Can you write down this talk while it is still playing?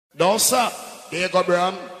No, sir. There go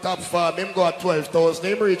Bram, top farm. Him go at 12,000.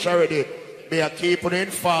 Him reach already. Be a keeping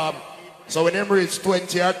in farm. So when him reach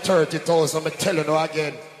 20 or 30,000, I'm telling you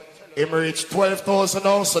again. Him reach 12,000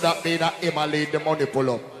 now, so that means that him a lead the money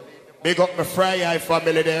pull up. Big up my Fry Eye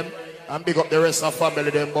family them, and big up the rest of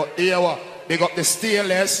family them. But here what? Big up the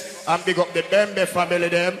Steelers, and big up the Bembe family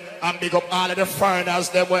them, and big up all of the foreigners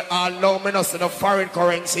them where all know me not in the foreign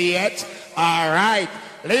currency yet. Alright.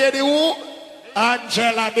 Lady who?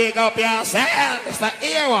 Angela, big up yourself. It's the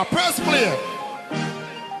era. Press play.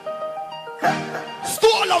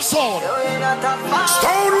 Stone of sound.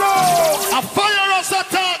 Stone love. A fire us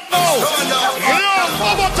attack now. Yeah,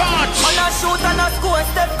 overtouch. Man a shoot and a score,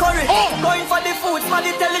 Steph Curry. Going for the food, for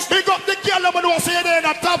the telly. Big up the girl who was saying in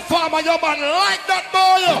a top farm and your man like that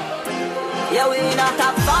boy. Yeah, we in a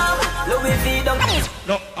top farm. Louis V.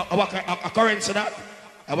 No, I want a currency that.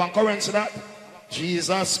 I want currency that.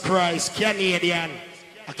 Jesus Christ, Canadian.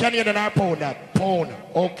 A Canadian or pound that? Pound.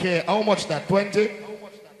 Okay, how much that? 20?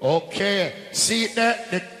 Okay. See it there?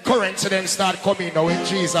 The currency then start coming now in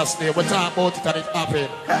Jesus' name. We talk about it and it happened.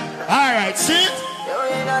 Alright, see it?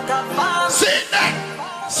 See it there?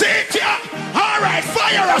 See it here? Alright,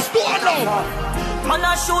 fire us to now. Man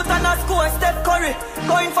a shoot and a score, Steph Curry.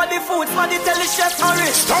 Going for the food, for the telly chef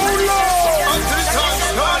Harry. Stone low!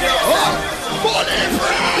 Fully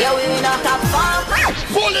fried! Yeah, we in a top farm.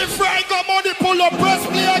 Fully fried, got money, pull up, press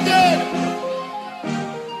play again.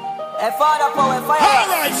 Father power, fire.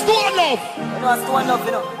 Alright, Stone love. You know, Stone love,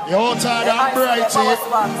 you know. You're tired, I'm bright, see.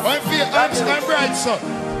 I'm bright, sir.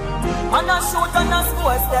 Man a shoot and a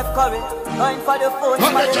score, Steph Curry. Going for the food,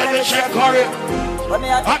 for the telly chef Curry. But me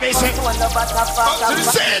a top farm.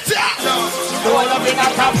 Say it, yeah. Stone love in a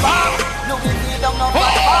top farm. Louis V. Don't know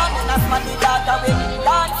what farm. And that's my data with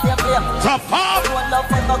dance, yeah, play. Top farm. Stone love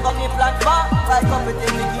never got me plant bar. Like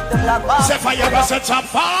everything we keep the black bar. Say for you, I said top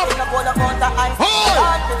farm.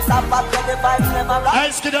 I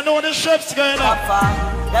skid you know the chefs going up.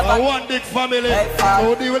 One big family.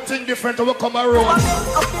 So they will think different when we come around.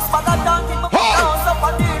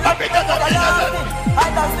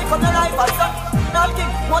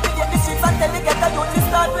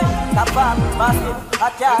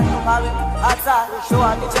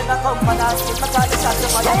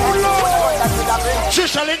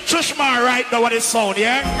 Trishma right now what it sound,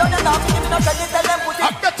 yeah?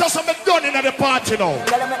 I better some be done in the party now.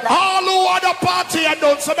 All who are the party and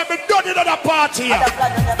done, some be done in the party.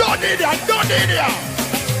 Done in here, done in here.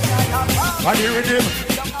 And the rhythm,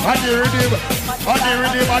 and the rhythm, and the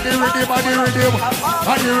rhythm, and the rhythm, and the rhythm,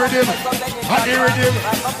 and the rhythm, and the rhythm,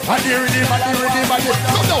 and the rhythm, and the rhythm, and the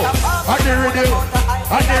come now. And the rhythm,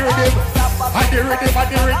 and the rhythm, and the rhythm, and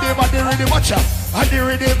the rhythm, and the rhythm, watch out. And the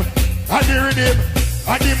rhythm, and the rhythm,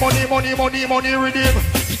 and the money rhythm,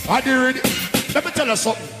 and the rhythm. Let me tell you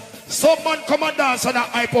something. Some man come and dance and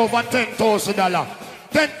hype over $10,000.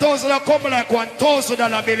 $10,000 come like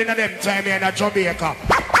 $1,000 bill in them time here in Jamaica.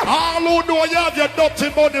 All who know you have your dirty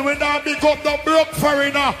money, we not big up the broke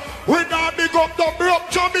foreigner. We not big up the broke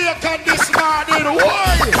Jamaican this morning.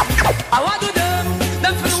 Why? I want to them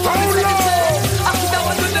for the world.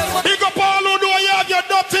 Big up all who know you have your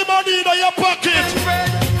dirty money in your pocket.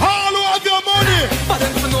 All who have your money. But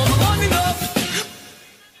them for no money enough.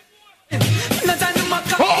 No time to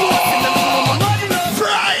make up.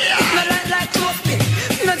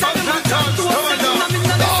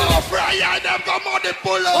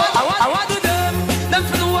 I want to them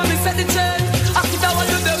for the one we set the change. I could have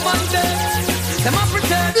to them one day. Them a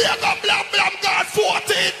pretend. They got blam got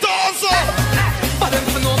 40,000. But them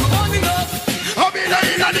for no money enough. I mean I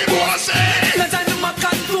ain't the boss. No time to make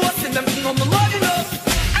up to us and them for no money enough.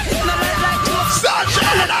 It's not like to us. Start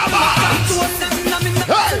sharing our minds.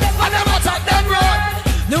 Hey, I never talk them right.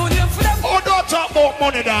 No name for them. Oh, don't talk about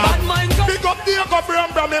money now. Big up the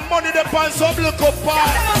Bram money they pan some look up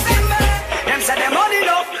pie. Them say them money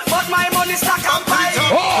enough, but my money stack and pie.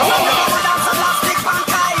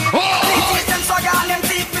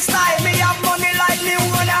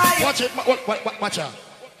 Watch it, watch out.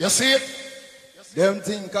 You see it? Them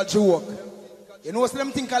think a joke. You know, so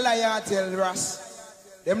them think a liar tell Ras.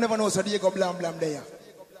 Them never know so they go blam there.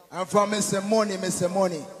 And from me say money,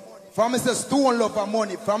 From me say stone love a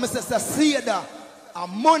money. From me say Seda a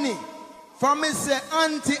money. From me say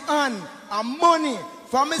Auntie Ann a money.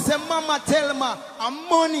 From me say Mama Telma a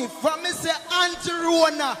money. From me say Auntie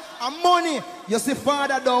Rona a money. You see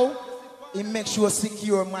father though, he makes sure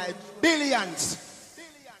secure my billions.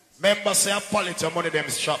 Members say a political money them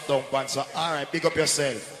strap down pants. So alright, big up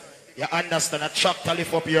yourself. You understand? A chapter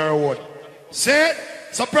lift up your own. See?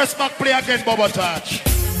 So press back play again, Bubba Touch.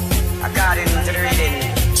 I got into the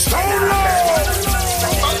reading. So low!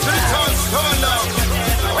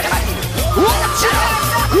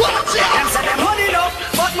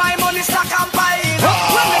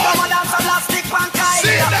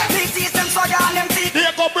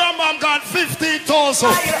 so.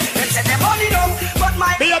 Them say them money down, but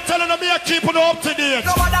my Me are telling them me are keeping up to date.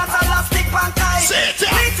 no one dance elastic pan tie. Sit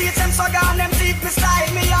down. Me teach them so gone, them teach me style.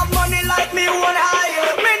 Me have money like me one high.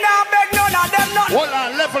 Me nah beg none of them none. Hold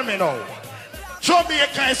on, level me now.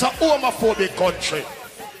 Jamaica is a homophobic country.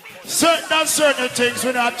 Certain things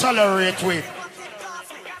we not tolerate with.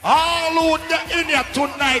 All who get in here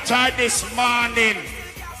tonight or this morning,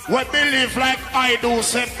 we believe like I do,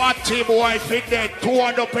 say Matty boy fit dead,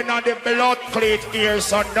 torn up in the blood clot ear,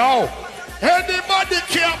 so no. Anybody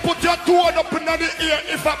can put your torn up in the ear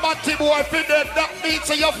if a Matty boy fit dead, that means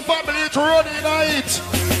your family is running it.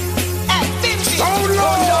 So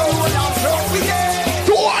low!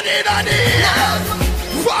 Torn in the ear!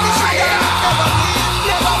 Fire!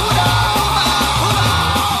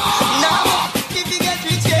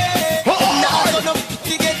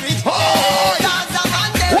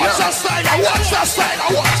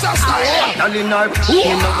 Watch that style.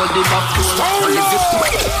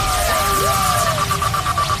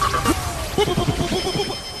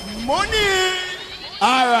 Money.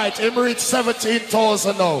 All right, him reach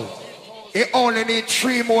 17,000 now. He only need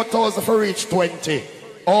 3 more thousand for reach 20.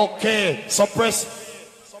 Okay, suppress.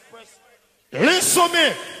 Listen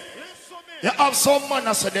me. You have some man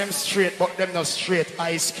that say them straight, but them not straight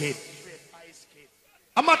ice kid.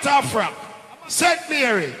 I'm a matter of fact. St.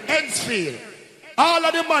 Mary, Enfield, all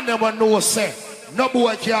of the man them will know say, no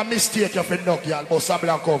boy can mistake you for no girl, but some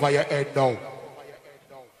blank over your head now.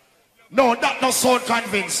 No, that not sound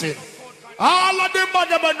convincing. All of the man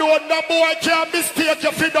them will know no boy can mistake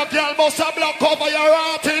you for no girl, but some blank over your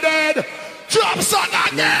hearted head. Drop song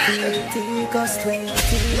again.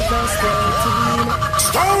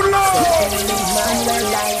 Stone low.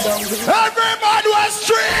 Every man was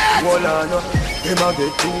straight.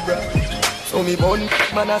 So me born,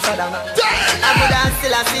 man a sadana. I coulda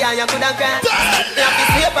still a see and you coulda cry. You have to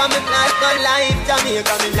sleep on me like gun life.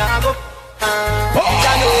 Jamaica me nah go.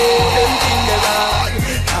 Ya know them thing they wrong.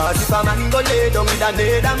 Cause if a man go lay down with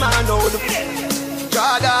another man out.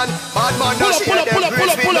 Jordan, bad man no share them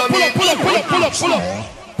grace with no me.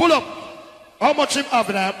 Pull up. How much him have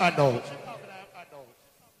in hand now?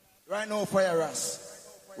 Right now, fire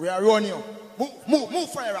us. We are running you. Move,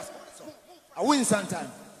 fire us. A Winston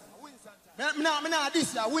time. Me nah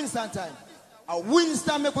this year, Winston time. A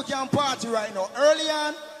Winston make we can party right now. Early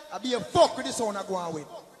on, I be a fuck with this one I go on with.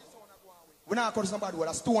 We not call somebody with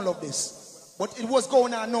a stone love this. But it was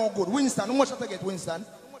going on no good. Winston, how much I get Winston?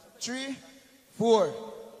 3, 4,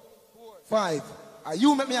 5.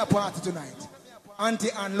 You make me a party tonight.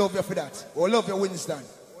 Auntie Ann love you for that. Or love you Winston.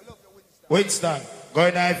 Winston, go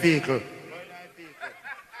in a vehicle.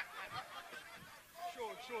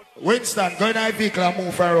 Winston, go in a vehicle and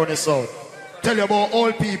move around the south. Tell you about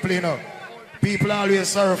old people, you know. People always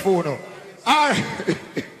sorry for you know. All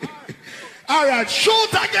right,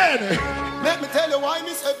 shoot again. Let me tell you why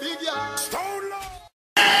me say big yard. Stone low.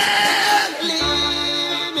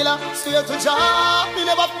 Me la straight to job. Me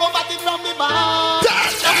never come back from me bar.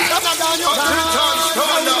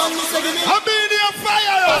 I'm in your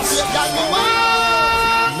fire.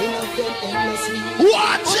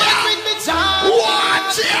 Watch out.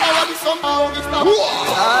 Watch out.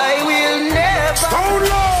 I will never stop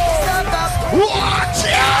up. Watch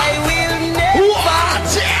out. I will never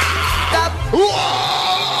Watch out. stop.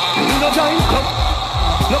 No join club.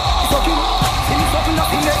 No fucking. Fucking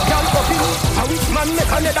nothing that can fucking. I wish man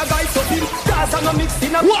make another guy fucking. Gaza no mix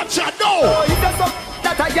in a. Watch out now. Oh, if there's some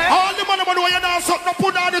that I get. All the money when you know something,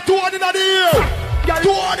 put on the 2 in the ear. 2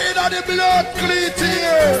 in the blood cleat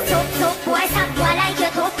here.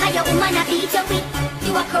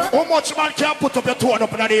 How much man can put up your 2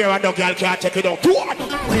 up in the ear and the girl can't take it out? 2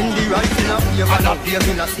 When the rising up, you're gonna be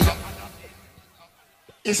in a sea.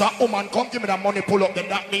 Is a woman come give me the money pull up, then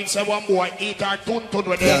that means say one boy eat her tun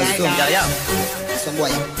when they like that. Some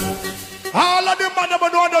boy. All of the man never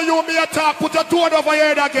know you me attack, put your 2 over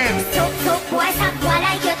your head again.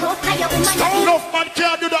 Enough man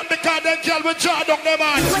can't do that because they girl will jar down the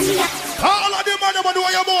man. All of the man never know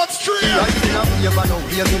your mouth straight. Rising up, you're gonna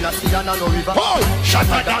be in a sea and no river. Oh, shut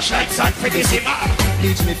my dash like sand for this man.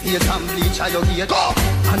 Bleach me face and bleach at your gate. Go.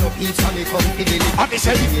 I know pizza me come to the lip. I be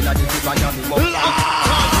saying, in a different and me mouth.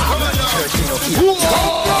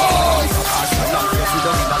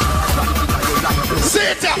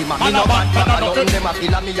 sit up. Man a bad, man a nothing. Them a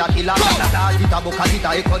killer, me a killer. It a book, it a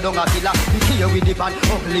echo down a killer. Me here with the band,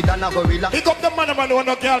 ugly than a gorilla. Pick up the man when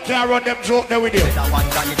no girl can run them joke there with you. The one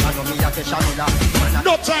that it a know me a say Shamila.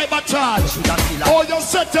 No time at all. Oh, you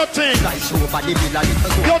set your thing. Like show body villa, little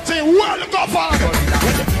go. Your thing well go far.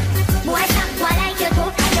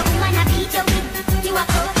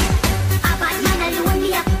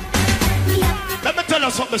 Let me tell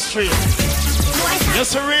us something straight. You're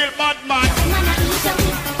a real madman.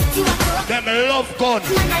 Them love gun.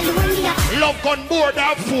 Love gun more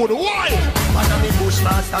than food. Why?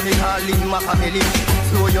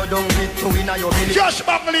 Josh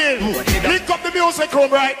Buckley, link up the music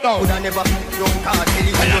room right now.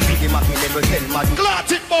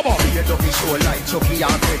 Classic Bubba.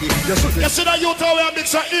 You see that you tell me I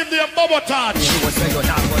mix an Indian Bubba touch.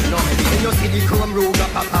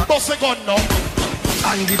 Boss a gun now.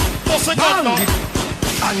 Boss a gun now.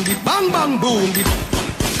 And the bang bang boom.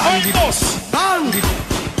 And the bang.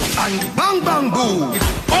 And the bang bang boom.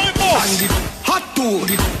 And the hot to.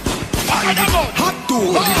 And the hot to.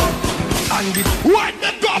 And the what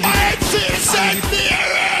the government said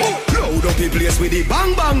there. Load up the place with the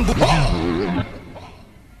bang bang boom.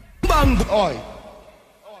 Bang. Oi.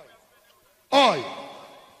 Oi.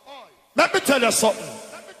 Let me tell you something.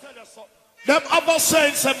 Them other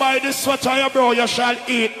saying by this sweater, bro, you shall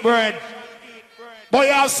eat bread. But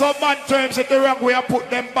you have some man terms in the wrong way you put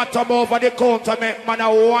them bottom over the counter, make man a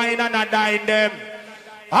wine and a dine them.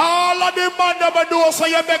 All of the man never do so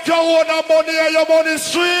you make your own money and your money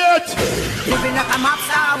straight. Living like a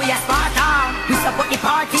mobster, we a Sparta. We support the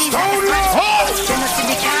parties. All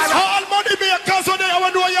money makers on there,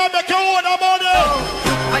 when you make your own money.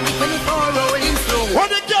 When the 24 rolling slow. When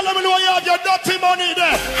the girl know you have your dirty money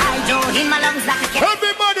there. I don't in my lungs like a cat.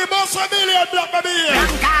 Everybody must a million black baby here.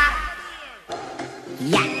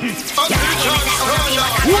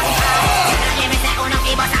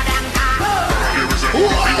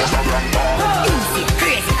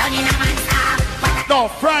 No,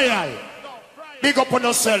 fry. Big up on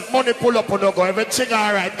yourself, money pull up on your go, everything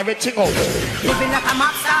alright, everything out. Living like a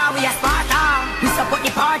mobster, we a Sparta. We support the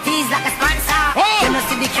parties like a sponsor. You know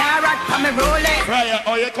see the carrot, come and roll it. Fry,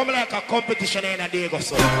 oh you come like a competition in a day or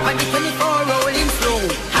so. When the 24 rolling slow,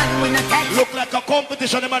 and we not touch. Look like a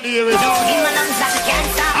competition in my ear. No, in my lungs like a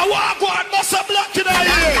cancer. I want to go and bust a black in the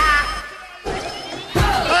ear.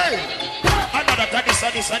 Hey, I know that this and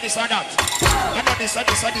that. I know this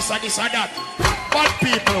and that. Bad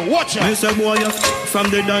people, watch it. I say boy, from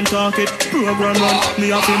the dance talk it, program run,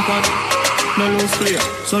 me up in pot. No lose clear,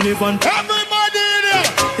 so the fun. Everybody in here.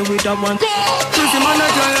 You with that one. Go! See man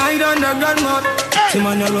a slide on the grandma. See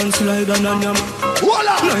man a run slide on the yam.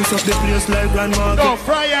 Voila! Nice up the place like grandma. No,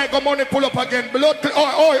 Friday, go money pull up again. Blood,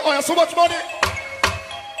 oh, so much money.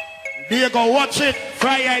 There you go, watch it.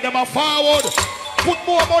 Friday, them are forward. Put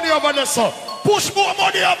more money over there, sir. Push more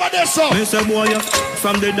money over there, sir. I say boy,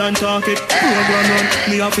 from the dance talk it, program run,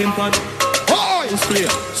 me up in pot. It's clear,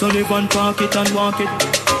 so the fun park it and walk it.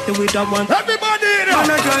 You with that one. Everybody in here. Man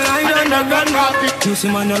a slide on the grandma. You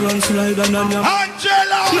see man a run slide on the yam.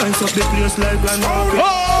 Angela! Nice up the place like grandma.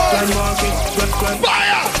 Grandma.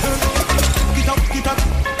 Fire! Get up.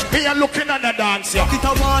 Be a looking at the dance, yeah. Get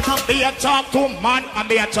a water. Be a talk to man and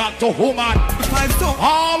be a talk to woman.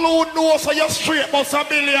 All who know so you're straight, but a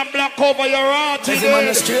million black over your heart. Every man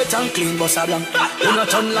is straight and clean, boss a blank. You not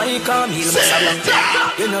turn like a meal, boss a blank.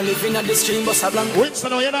 You not living at the stream, boss a blank.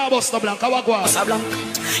 Winston, you know boss a blank, how I go on? Boss a blank.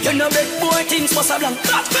 You know big boy things, boss a blank.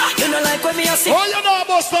 You know like when me a sick. Oh, you know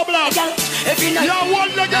boss a blank. Every night. You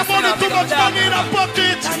want to get money, too much money in a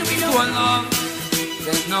pocket.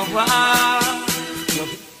 There's no war.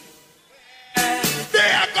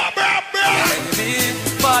 There go, bro.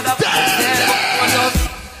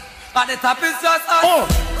 At the top is just us. Oh.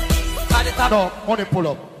 At the top. No, money pull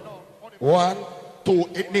up. 1, 2,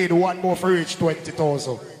 it need one more for reach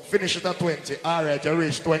 20,000. Finish it at 20. Alright, you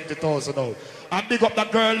reach 20,000 now. And big up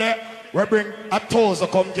that girl there. We bring 1,000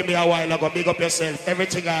 come give me a while ago. Big up yourself.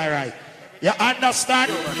 Everything alright. You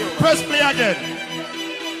understand? Press play again.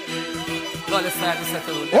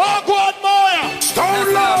 Walk on, Moya!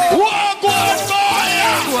 Stone love! Walk on,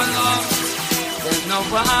 Moya! There's no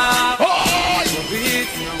war. Oh! No beat,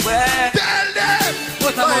 nowhere. Tell them!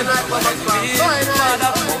 What about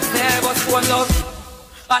there was one love.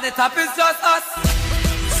 At the top is just us.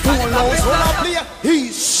 Stone love, when I play,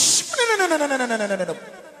 he's... No.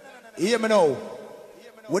 Hear me now.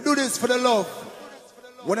 We do this for the love.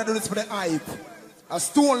 We don't do this for the hype. A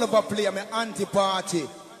Stone Love play, I'm an anti-party.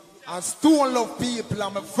 And Stone Love people,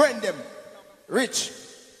 I'm a friend them. Rich.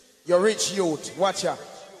 You're rich youth. Watch ya.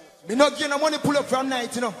 Me not give no money pull up from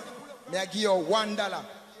night, you know. Me I give you $1.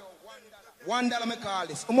 $1 me call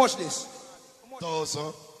this. How much this?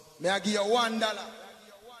 1,000. Me I give you $1.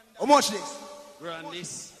 How much this?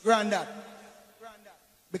 Granddad.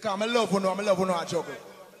 Because I love you know, I juggle.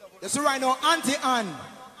 You see right now, Auntie Ann.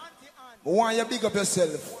 I want you to big up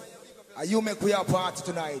yourself. And you make we a party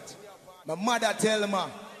tonight. My mother tell me,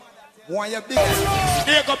 Want your big.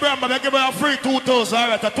 Here go Bramba, they give me a free 2,000,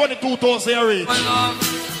 alright, a 22,000 you reach.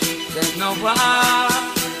 There's no bar.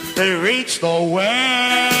 They reach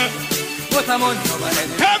nowhere. What I'm on.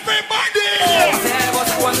 Everybody!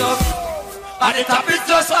 What's going up? At the top is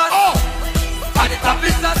just us. Oh! At the top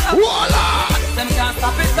is just us. Voila! Them can't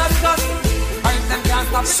stop it, just us. Them can't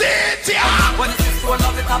stop it. Sit ya! When it's just one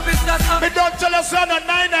of the top is just us. Me don't tell us on a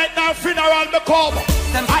 9-night now funeral me come.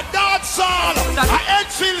 I Dancehall. I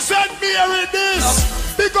Edgefield St. Mary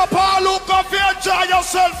this. Big up all who come here, enjoy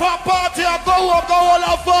yourself and party and go up, go all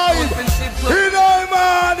a vibe. You know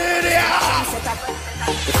man, idiot.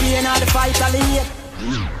 If you ain't the fight, I'll leave.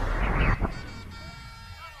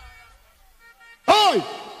 Hey!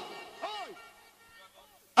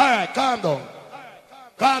 Alright, calm down.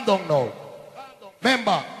 Calm down now.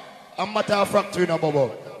 Remember, I'm not a fracture in a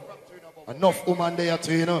bubble. Enough woman there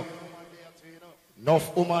too, you know.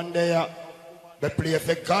 Enough woman there. Me play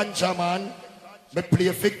for ganja man. Me play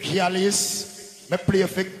for careless. Me play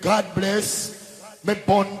for God bless. Me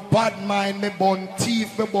born bad mind. Me born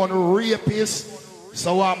thief. Me born rapist.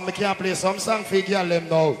 So me can play some song for girl them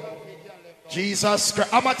now. Jesus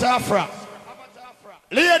Christ. I'm a tafra.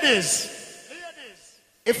 Ladies.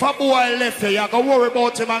 If a boy left here, you go worry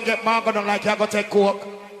about him and get mangled on like you go take coke.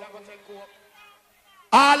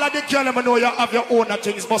 All of the girls know you have your own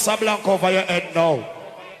things, must have blank over your head now.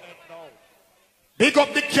 Big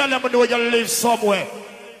up the girl know you live somewhere.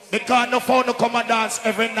 Because no phone to come and dance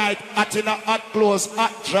every night at in a hot clothes,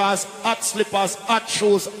 hot dress, hot slippers, hot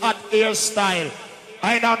shoes, hot hairstyle.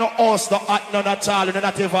 I ain't no house, no hot none at all, you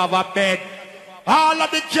not even have a bed. All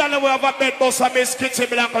of the girls will have a bed, must have Miss Kitty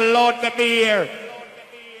be like, Lord, let me here.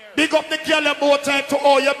 Big up the girl about time to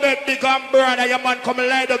all your bed, big and brother. Your man come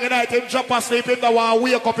lie down tonight, him drop asleep, him the one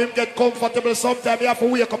wake up, him get comfortable. Sometimes you have to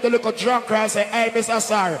wake up the little drunk and say, hey, Mr.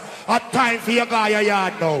 Sir, a time for your guy your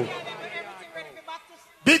yard now.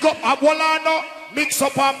 Big up Abuelano, mix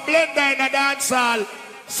up and blend in a dancehall.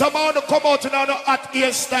 Some want to come out in a hot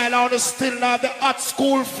hairstyle, and still not the hot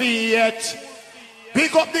school fee yet.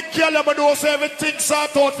 Big up the girl who knows everything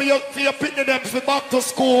sort out for your picnic them for back to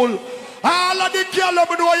school. All of the girls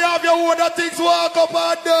who know you have your own things walk up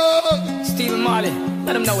and down. Steve Marley,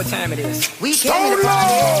 let them know what time it is. We came to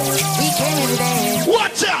party. We came to dance.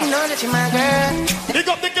 Watch out! You know that you're my girl. Big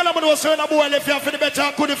up the girl who knows you a boy left you for the better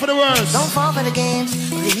and good for the worst. Don't fall for the games.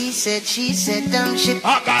 He said, she said, dumb shit.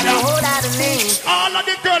 I got it. Hold out of names. All of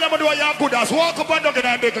the girls who know you are good as walk up and down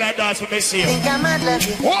and big like dance with me see you. Think I might love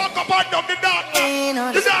you. Walk up and down the dance.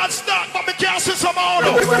 The dance start, but me can't see some more.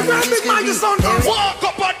 Walk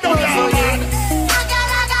up and down.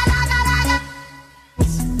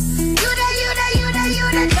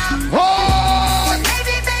 Oh!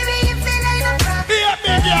 Baby, you feel like a pro.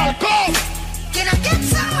 Baby, girl, come! Can I get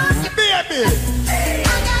some of you? Baby! Hey,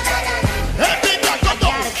 big girl, come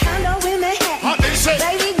down! Got a condo in Manhattan. How they say?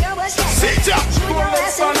 Baby girl, what's that? Sit ya! You and your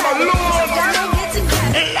ass in Miami. Y'all don't get to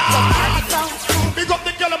grab it. Lord! Big up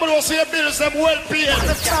the girl, but also your bills, them well paid.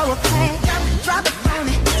 Throw a plan, drop it on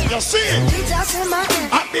it. You see it? Details in my hand.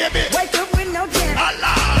 Ah, baby! Wake up with no dinner.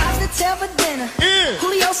 Allah! Got to tell for dinner. Yeah.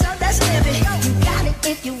 Julio, so that's living. You got it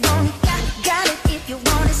if you want it. Got it if you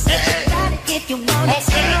want it. Say you got it if you want it.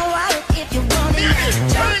 Say no wallet if you want it.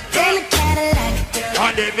 Jump in the Cadillac.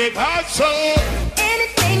 On the big house, so.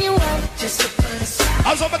 Anything you want, just to put aside.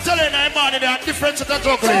 As I'm telling you, man, there are different set of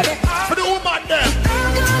chocolate. For the woman there.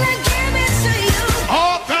 I'm gonna give it to you.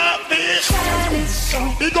 Oh, can't be.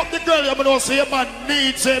 Big up the girl, you know, say your man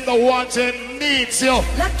needs him, the wants him, needs you.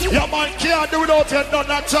 Your man can't do without you, none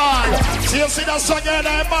at all. So you see that song in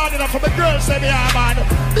the morning, from the girl say, yeah, man,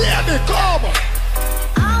 baby, come.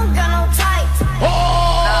 I don't got no tight.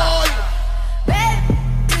 Oh! Babe,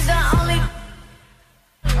 is the only.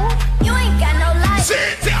 You ain't got no life.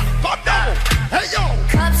 Sit down, come down. Hey, yo.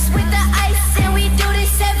 Cups with the ice, and we do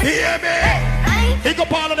this every day. Hear me? Big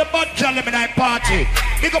up all of the bad girl in my party.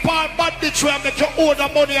 Big up all bad bitch where I make you own the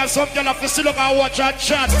money and some girl have to sit up and watch and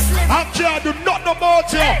chat. I can't do nothing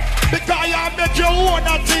about you because you make your own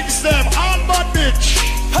and things them. All bad bitch.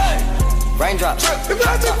 Hey! Raindrops. Big up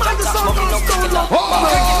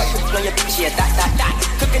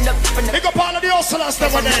all of the hustlers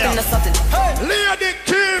that were there. Lady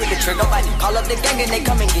Kim. Call up the gang and they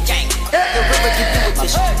come and get janked.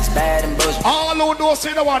 It's bad and bullshit. All who know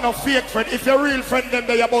say no want no fake friend. If you're real friend, then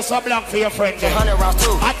they bust a blank for your friend. 100 rounds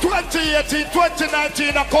too. At 2018,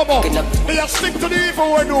 2019, I come up. They are stick to the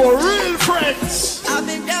evil when no real friends. I've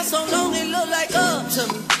been down so long it look like up to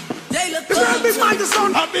me. They look up to me.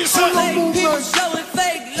 I've been so fake people showing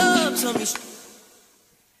fake love to me.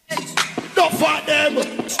 don't fight them.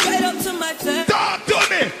 Straight up to my chest. Talk to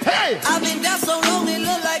me. Hey. I've been down so long it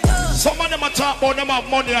look like up. So not talk about them have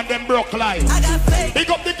money and them broke life. Big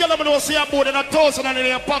up the girl who see a board in 1,000 and in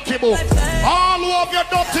your pocketbook. All who have your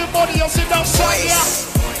dirty money, you see that side here.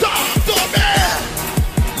 Talk to me.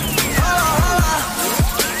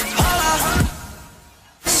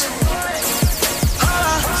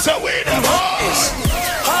 So we the boys.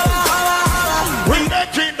 We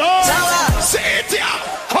making noise. See it here.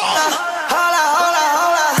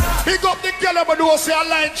 Big up the girl who see a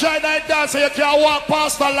line China and dance, so you can't walk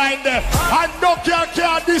past the line there. And no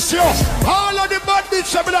can't this you. All of the bad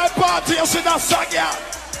bitch have like party, you see that song here.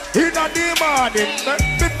 In the morning,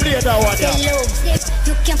 me play that one here.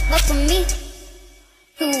 You can fuck with me.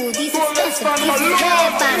 Ooh, these expensive, these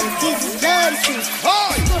blood bottles, these blood shoes.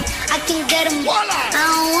 I can get them, I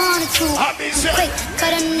don't want it to. Quick,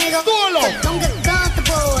 cut a nigga, don't get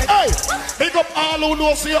comfortable. Hey, big up all who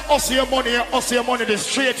know see your money the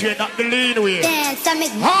straight way, not the lean way. Dance, I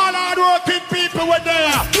make all hard working people when they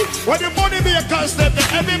are. When the money makers them,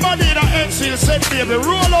 everybody in the NC said, baby,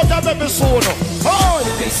 roll out of every soul.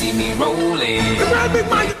 They see me rolling.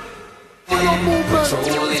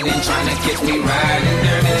 Patrolling and trying to catch me riding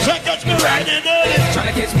dirty. Trying to catch me riding dirty. Trying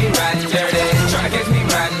to catch me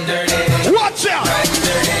riding dirty. Watch out!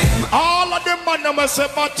 All of them man them say,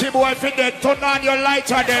 Matty boy, if you dead, turn on your light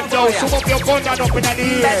and them down. Some of your gun and up in the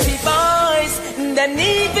air. Batty boys, the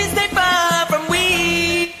need is they far from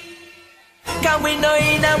we. Can we know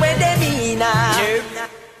in where they mean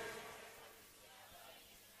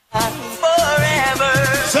forever.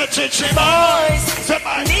 Say chichi boys. Say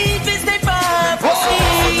man. Need is they far from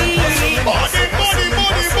we.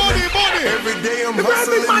 Money. Every day I'm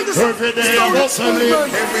hustling. Every day I'm hustling.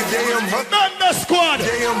 Every day I'm hustling. Man the squad.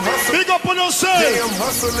 Big up on yourself. Every day I'm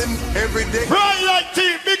hustling. Every day. Bright like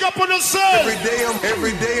team. Big up on yourself. Every day I'm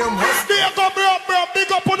hustling. Big up bro.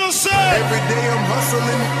 Big up on yourself. Every day I'm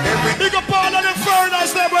hustling. Big up all of the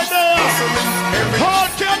foreigners there right there. All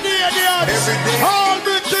Canadians. All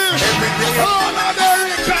British. All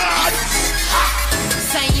Americans.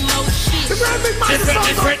 same old shit.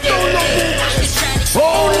 Different days.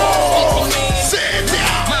 Oh Lord. Sit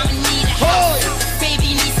down. Mama need a house. Baby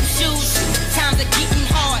needs some shoes. Times are getting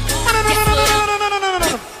hard.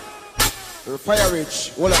 Fire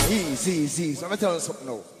Rich, hold on, easy. Let me tell you something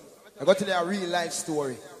now. I got to tell you a real life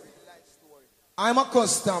story. I'm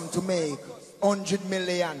accustomed to make 100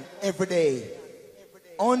 million every day.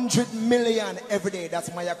 100 million every day,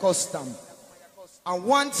 that's my custom. And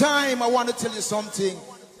one time I want to tell you something,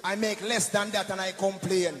 I make less than that and I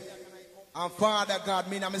complain. And Father God,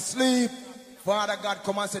 me I'm asleep. Father God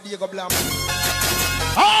come and say, Diego Blam.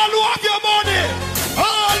 All who have your money,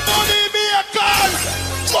 all money makers.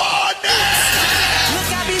 Money! Look,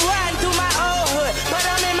 I be riding through my old hood, but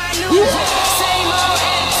I'm in my new hood. Same old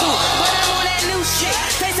attitude, but I'm on that new shit.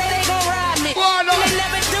 They say they gon' ride me, they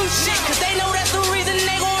never do shit, cause they know that's the reason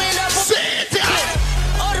they gon' end up with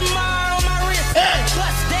Audemars on my wrist,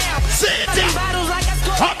 bust down, fucking bottles like I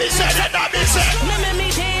scored. I be said. Remember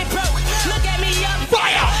me dead broke, look at me up.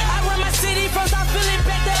 Fire! I run my city from South Philly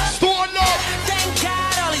back to up. Stone up! Thank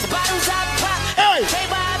God all these bottles I pop. Hey!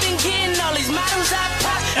 Baby, I've been getting all these models I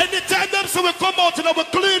pop. Anytime them so we come out in our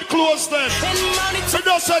clean clothes then. So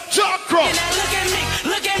that's a chakra.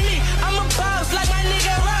 Look at me, I'm a boss like my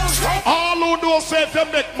nigga Rose. All who know say if you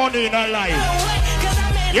make money in a life,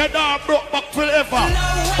 you're not broke back forever.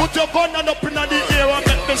 Put your gun and up in the air and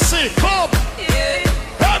make me see. Come!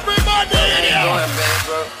 Everybody in here!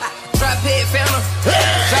 Drop head family,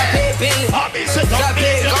 drop head Bentley, I'll be sick drop of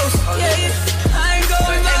head me. Ghost. I ain't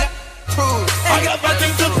going back. I got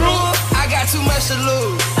nothing to prove. I got too much to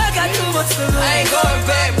lose. I ain't going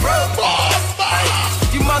back, bro.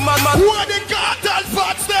 You my. What the cartel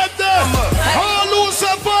fats them there? All who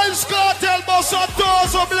say Vybz Kartel must have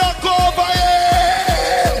doors of black over here.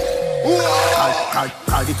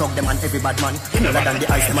 Call the talk them and every bad man. Smaller than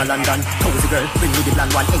the ice them a London. Cozy girl, bring me the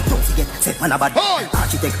plan one. Hey, don't forget, set man a bad.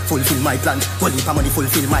 Architect, fulfill my plans. Only for money,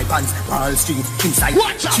 fulfill my plans. Wall Street, inside.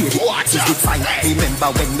 Watch out, watch out. Fine.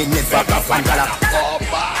 Remember when me never got $1.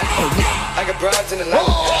 I got broads in the line.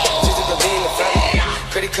 Just to be in the family.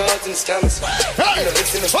 Credit cards and scammers. You know,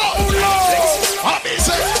 it's in the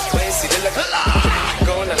Lexus. Crazy, they look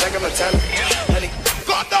going out like I'm a time. Honey.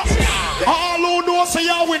 All who know say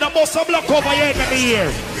you win a bus of black over here in the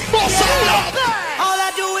year. Bus of black. All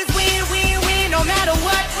I do is win, no matter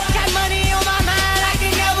what. Got money on my mind, I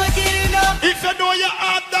can never get enough. If you know your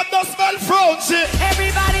heart, that does smell frozen.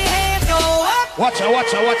 Everybody hands go up. Watch it.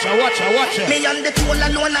 Me on the toll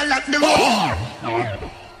alone, I lock the road.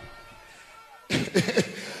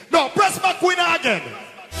 No, press back win again.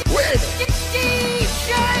 Win.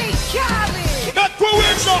 DJ Khaled. Make we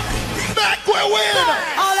win, no. Make we win.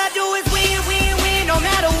 All I do is win,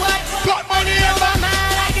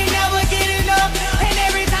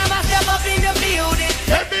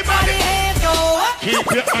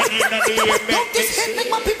 your hand in the air. Don't this hit make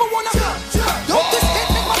my people wanna. Don't this hit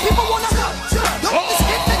make my people wanna. Don't this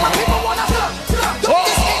hit make my people wanna. Don't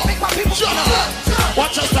this hit make my people wanna.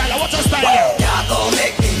 Watch your style, watch your style. Y'all gon'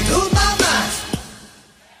 make me lose my mind.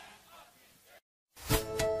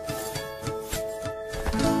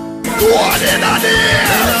 What in the air?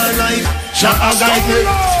 Shut up, guide me.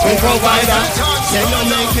 We provider. Can you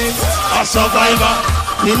make me A survivor.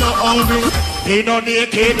 me no hungry? Me no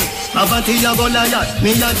naked. Avanti a Goliath,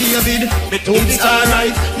 me a David. Me too It's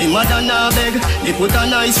alright, me mother na beg. Me put a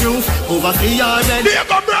nice roof over the yard. Big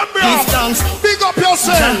up, bro. Give thanks, Big up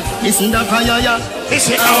yourself. listen the prayer, yeah.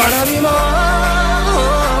 Listen,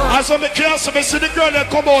 as I can't see the girl that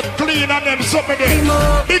come out clean and them something there.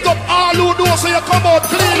 Big up all who know so you come out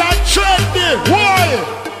clean and trendy. Why?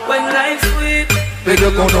 When life's sweet, Big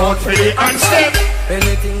up go out for the handstand.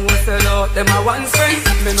 anything we sell out, them are one friend.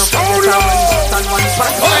 Me no forget and one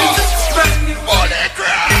fat friend. Money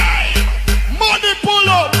cry. Money pull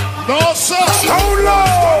up. No sir. Stone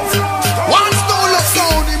low. One stone of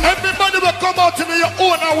sound. Everybody will come out in your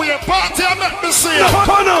own way. Party and make me see it.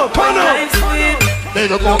 When life's sweet, They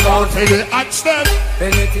go out for the handstand.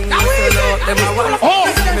 anything we sell out, them are one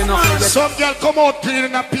friend. Me no Oh, forget. some girl come out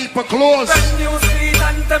cleaning the people clothes. Brand new street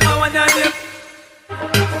and them are one of them.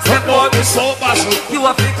 Step out me so basil. You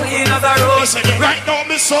have to clean as a road. Listen, right now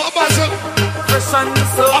me so basil. Fresh and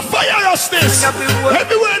so. A fire us this.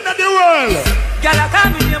 Everywhere in the world. Girl, I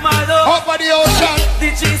come in your mother. Over the ocean. The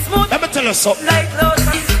G smooth Let me tell you something. like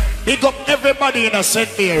lotion. Big up everybody in a St.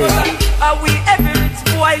 Mary. Are we every rich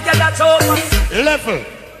boy get that over? Level.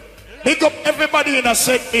 Big up everybody in a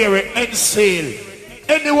St. Mary and sail.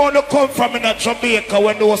 Anyone who come from in a Jamaica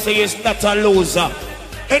when they say is not a loser.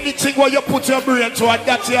 Anything where you put your brain to and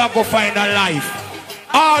that you are going to find a life.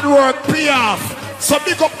 Hard work, pay off. So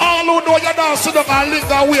big up all who know you're not sitting and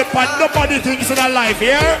linger away but nobody thinks in a life,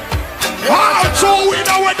 yeah? How true we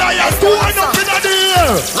know whether you're doing up in the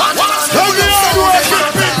air. Every hard working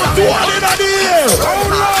people doing in the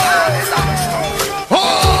air.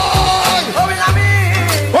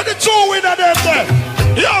 What the true winner them there?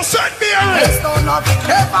 You said me Let's don't not be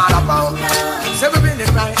careful about. Say we winning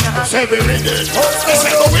right now. Say we winning.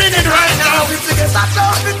 Say we winning right now. We figure that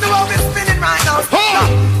out into how we spinning right now.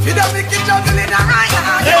 You don't make it juggling right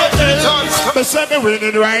now. But say we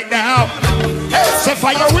winning right now. Say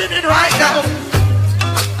fire winning right now.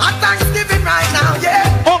 And Thanksgiving right now,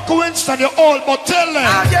 yeah. Uncle Winston, you all but tell them.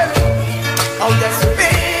 Oh yes, we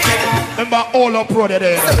winning. Remember all up road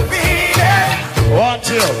there. Want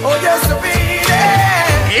you? Oh yes, we winning.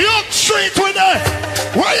 Young street with it.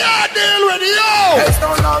 Where you deal with yo? It's no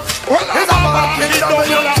love. It's about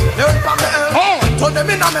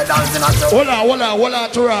Hold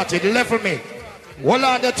on to rat it, level me. Hold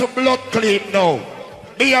on there to blood clean now.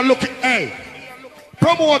 They are looking, hey,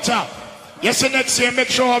 promoter. Yes, next year make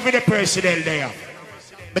sure I'll be the president there.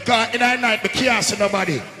 Because in the night, we can't see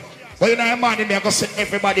nobody. But in the morning, I go see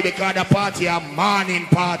everybody because the party a morning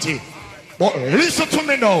party. But listen to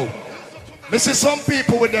me now. I see some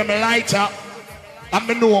people with them lighter. And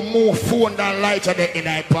I know more phone than lighter than in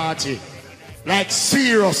a party. Like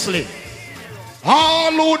seriously.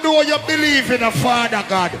 All who know you believe in a Father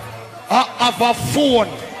God, have a phone.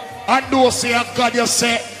 And those say a God, you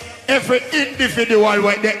say every individual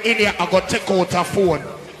when they're in here, I go take out a phone.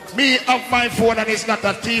 Me have my phone and it's not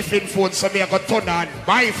a thieving phone, so me I go turn on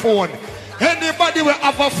my phone. Anybody will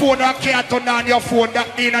have a phone and can't turn on your phone,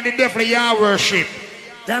 that means the devil you worship.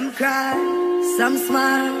 Some cry, some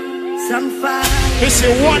smile, some fight. This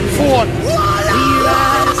is one phone.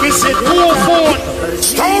 This is two phones.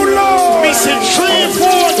 This is three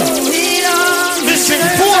phones. This is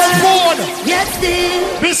four phones.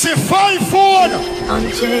 This is five phones.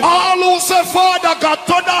 All who say Father God,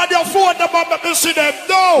 turn on your phone, the moment you see them,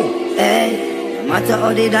 no. Hey. Matter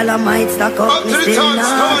how the dollar might stack up, me still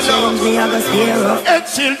not change, me I go stay up. And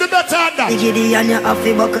still the better than that. Diggity and your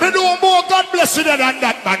happy buck. They do more God bless you than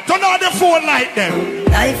that, man. Turn on the phone like them.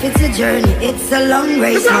 Life it's a journey, it's a long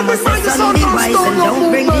race. Mama says son be wise and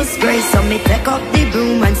don't bring disgrace. So me take up the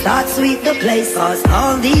broom and start sweep the place. Cause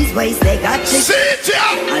all these ways they got to see it,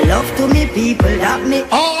 yeah. I love to me people that me.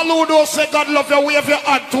 All who don't say God love you, wave your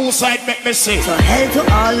hand two side, make me see. So hell to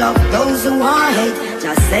all of those who want hate.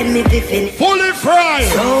 Just send me piffin. Fully fried.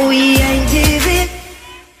 So we ain't giving.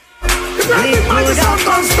 We put up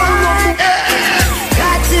on strong.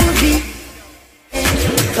 Got to be.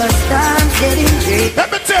 Cause time's getting tricky.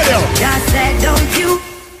 Let me tell you. Just said don't you.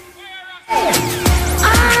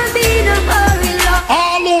 I'll be the hurry love.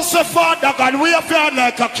 All who say Father God, we have feel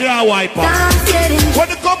like a car wiper. When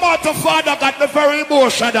you come out of Father God, the very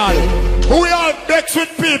emotional. We are next with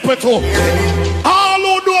people too. All who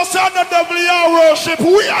ugly or worship.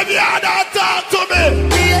 We are the other talk to me.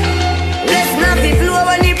 Let's not be flow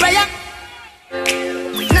when you prayer.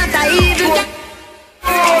 Not a evil.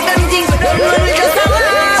 Them things we don't know we just have.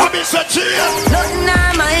 I'm in such a nothing I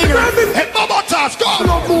mind. Hey, Mama Task, go.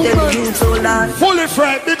 Them you so loud. Fully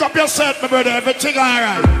friend, pick up yourself, my brother. Everything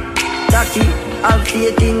alright. Jackie, have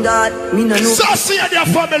faith in God. Me no know. Sassy and your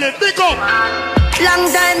family, pick up.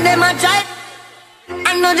 Long time them a try.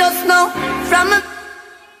 I know just now from a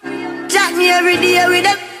chat me every day with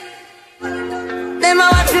them. Them a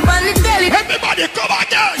watch me on the telly. Everybody come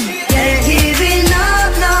again. They're giving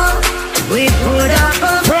up now. We put up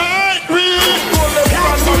a fight.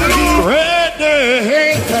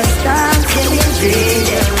 Ready.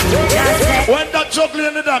 When the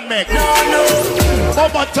juggling in that make. No.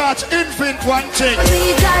 Mama touch infant one thing.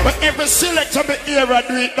 But every selector me here and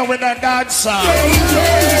do it now when I dance.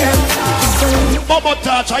 Mama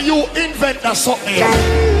touch, are you invent that something?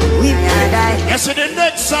 Yes, in the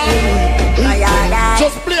next song.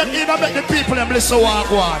 Just play it in and make the people them listen to what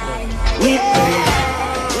I want.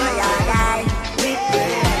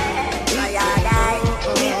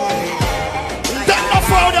 Take the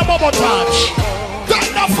forward there, Mama touch.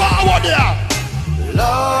 Take the forward there.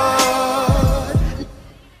 Lord.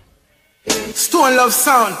 Stone Love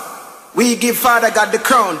Sound. We give Father God the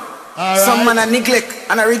crown. Right. Some man a neglect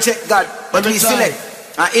and a reject God, but we select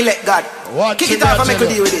and elect God. Kick it off and make a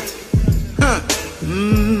deal with it.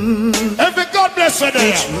 Every God bless you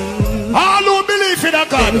there. All who believe in a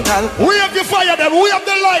God, we have the fire them, we have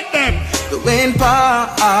the light them. The wind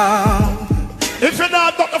power. If you're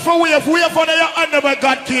not doctor for wave for your hand where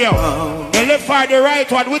God care. The left or the right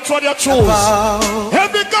one, which one you choose?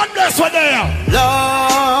 Every God bless you there.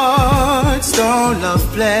 Lord, Stone Love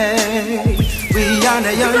play. We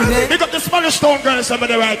honor your name. Pick up the Spanish stone girls some of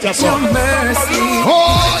the right here, your mercy.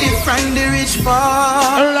 If from the rich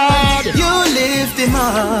far, Lord, you lift him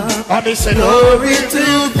up. I say glory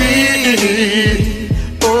to thee,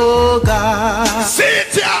 oh God. See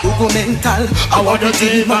it here. Mental, I want to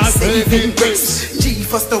give my saving grace.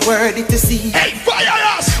 Jesus, the word it to see. Hey, fire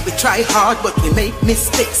us. We try hard, but we make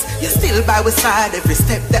mistakes. You're still by our side every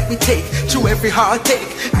step that we take. Through every heartache,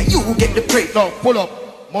 and you get the break. No, pull up.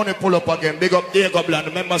 Money pull up again. Big up there, Goblin.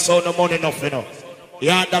 Remember, so no money enough, you know.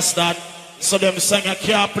 You understand? So them sing I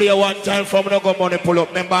can't play one time from no go money pull up.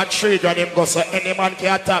 Remember, three and them go so any man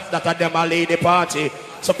can tap that at them a lady party.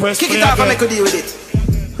 So press kick it off and make a deal with it.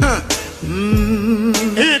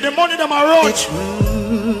 Hey, the money them are roach.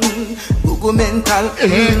 Google mental.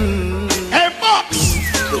 Hey, Box.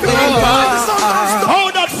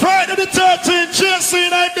 How that Friday the 13th, JC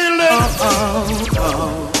in a building.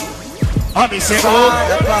 I'll be saying,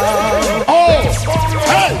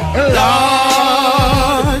 hey,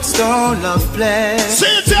 Lord, Stone Love play.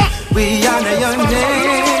 We honor your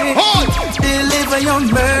name. Deliver your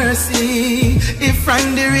mercy. If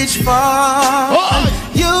from the rich fall,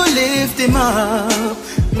 you lift him up.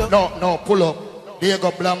 No, pull up. There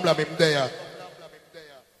go blam him there.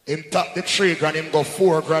 Him tap the 3 grand, him go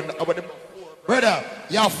 4 grand. Brother,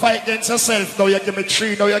 you fight against yourself now. You give me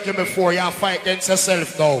 3, now you give me 4. You fight against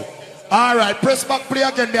yourself now. Alright, press back play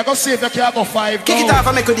again. They're going to see if you can go 5. Kick it off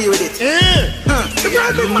and make a deal with it. You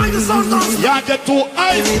get too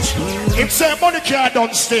high. If say money can't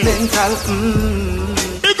done still.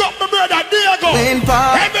 Big up my brother, there you go.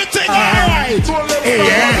 Everything alright.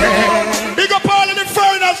 Yeah. Big up all of the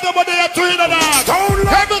foreigners, nobody are doing that.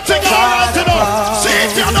 Everything alright, you know. See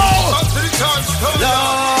it, you know.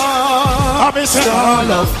 Stone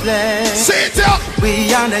Love play. See it, you.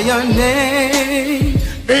 We honor your name.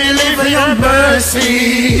 Deliver your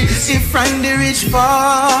mercy. If from the rich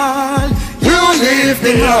fall, you lift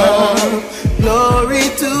them up. Glory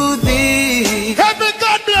to thee. Heaven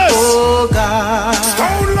God bless. Oh God.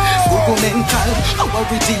 Stone Love. Mental, our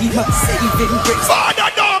Redeemer, saving grace. Father,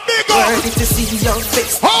 don't big up. Worthy to see your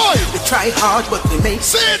face. We try hard, but we make.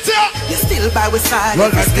 See it, yeah. You're still by our side.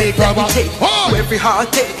 Every step that we take, every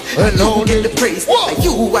heartache, and you get the praise. And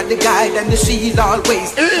you are the guide and the shield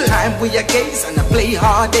always. The time we are gaze and I play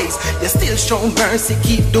hard days. You still show mercy,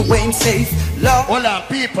 keep the way safe. Lord. Hold on,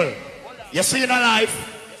 people. You see in a life,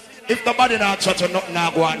 if the body not chat you, nothing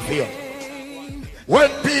not go on for you. When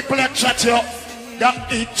people are chat you,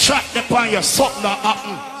 that he chat upon you, something not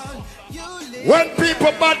happen. When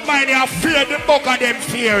people bad mind you, fear the bug of them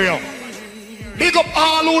fear you. Big up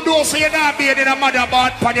all who do so you're not being in a mother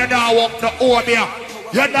bad pan, you're not walk the home here.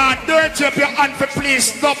 You're not dirty up your hand for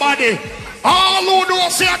please nobody. All who do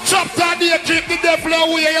so you chop down there, keep the devil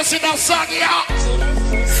away. You see that song here?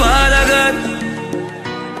 Father God,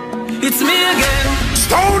 it's me again.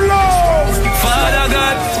 Stone Love. Father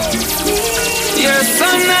God, your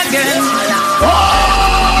son again.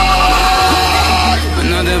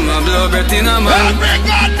 breath in a man.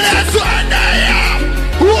 God bless one day.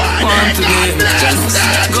 One today, just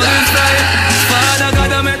go inside. Father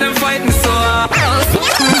God, I make them fight me so hard.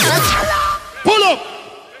 Pull up.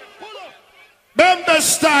 Them the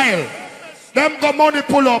style. Them go money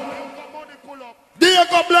pull up. There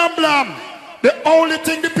go blam blam. The only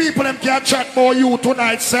thing the people them can chat for you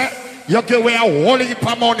tonight, sir, you give away a whole heap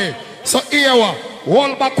of money. So here,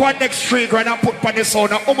 hold back one next 3 grand and put on the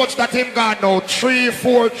sound. Now, how much that him gone now? 3,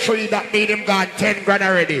 4, 3. That made him gone 10 grand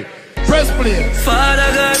already. Press play.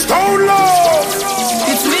 Father God, Stone Lord,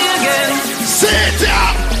 it's me again. Sit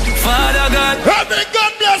down. Father God, every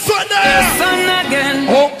God bless one there. Son again.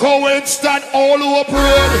 Uncle Winston all over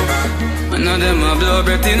parade. None of them a blow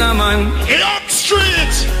breath in a man. Young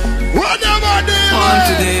Street, whatever they on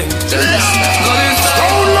today, just go inside.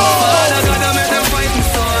 Father God, I make them fight me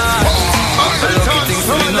so hard. I look things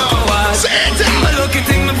me no hard. I look at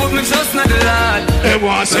things me put me trust in the Lord. They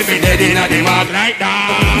want to be dead in the mouth like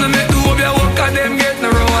that. No me do your work and them get no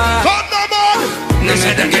reward. Come on, man. No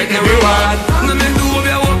me them get no reward. No me do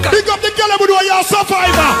your work. Pick up the girl who do your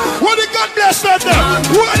survivor. What the God bless them there?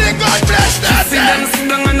 What the God bless them there? Sit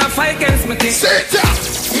down and a fight against me thing. Sit down.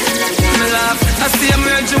 Me laugh. I see a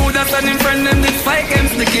man Judas and him friend them did fight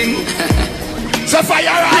against the king. So fire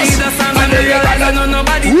us. And they realize I know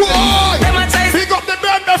nobody. Pick up the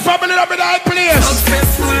band family that be that place.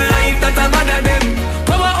 Successful life that I bother them.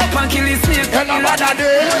 Power up and kill his snake. And I bother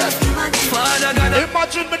them. Father God,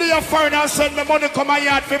 imagine me the foreign and send me money come my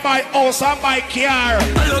yard for my house and my car.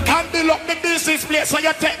 And build up the business place so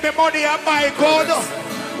you take me money and buy gold.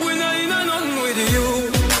 We not in a nothing with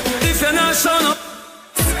you. If you're not showing up,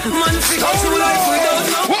 man, figure through life without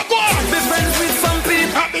no. What go on? Be friends with some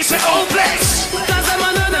people. And me say, oh bless. Cause I'm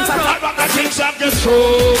another them. I want the things I'm just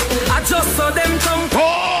true. I just saw them come.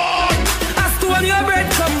 As to where your bread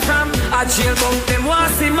come from. I jail bunk them want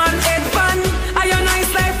see man head pan. I your nice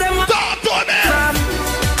life them want from.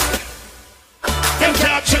 Them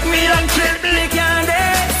can't check me and kill me. They can't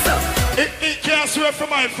It can't swear for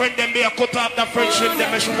my friend them be a cut off the friendship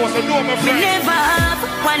them. She supposed to know my friend. We never have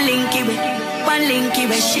one linky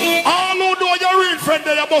with shit. All who know your real friend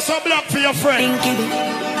they must have black for your friend. Linky with,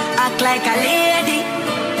 act like a lady.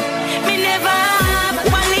 Me never have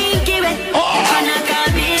one linky with.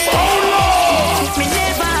 Me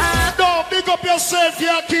never have. No, big up yourself.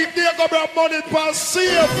 You keep the government money per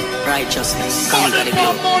safe. Righteousness. Money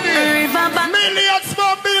for money. Millions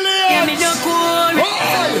for billions. Yeah, me no cool.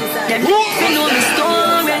 Them me know the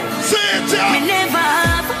story. Me never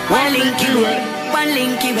have one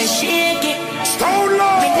linky with shake it. Stone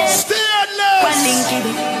Lord, stainless. One linky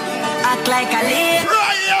with, act like a lady.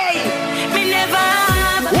 Me never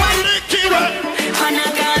have one linky with. When I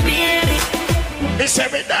call baby. It's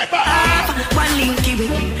every day, one linky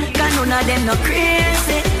with. Cause none of them no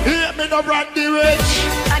crazy. Let me no run the rich.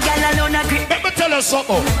 A gal alone a great. Let me tell you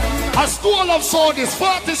something. A school of sound is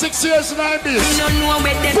 46 years like this. We don't know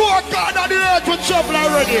where they. Poor God on the earth will trouble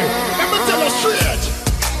already. Let me tell you straight.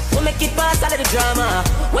 We make it pass all of the drama.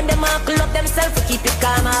 When them all pull up themselves, we keep it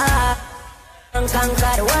calmer. And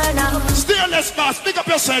conquer the world now. Stainless mass, pick up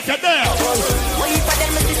yourself, you're there. Wait for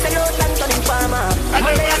them to sell out and turn in farmer. And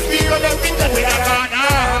they have feel them think that we are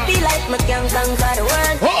gone. Feel like me can conquer the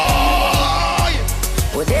world.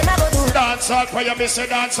 What them a go do? Dancehall prayer, me say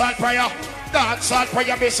dancehall prayer. Dancehall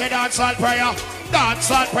prayer, me say dancehall prayer.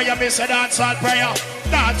 Dancehall prayer, me say dancehall prayer.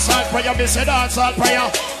 Dancehall prayer, me say dancehall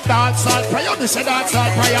prayer. Dancehall prayer, me say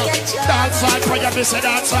dancehall prayer. Dancehall prayer, me say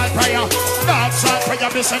dancehall prayer. Dancehall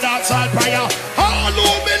prayer, me say dancehall prayer. All who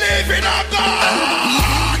believe in a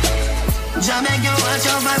God. Jah make you watch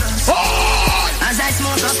over us. As I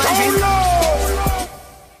smoke up and drink.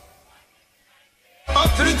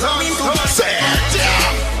 Up to the top, say it,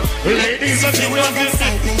 yeah. Ladies and gentlemen,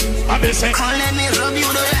 I'm saying, come let me rub you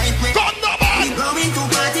the right way. Come on, man. We going to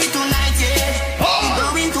party tonight, yeah. We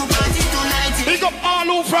going to party tonight, yeah. Big up all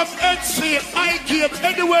who from NC, I came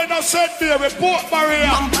anywhere in a St. Mary, Port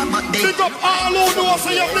Maria. Big up all who know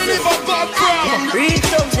so you believe in God from.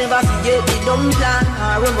 Reach up, never forget the dumb plan.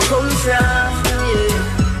 Where we come from, yeah.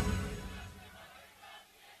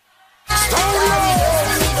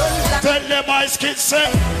 Tell them my kids say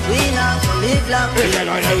we not live long.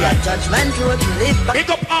 Judgment road to live back. Big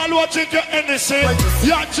up all who drink your Hennessy.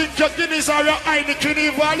 You drink your Guinness or your Heineken.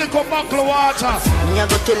 Even you come back to water.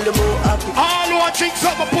 All who drink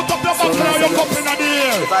something, put up your buckle or your cup in the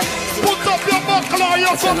air. Put up your buckle or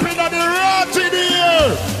your cup in the right in the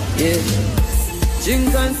air. Yeah. Drink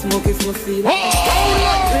and smoke if you feel like.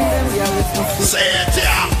 Drink them, yeah, if you feel. Say it,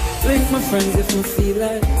 yeah. Link my friends if you feel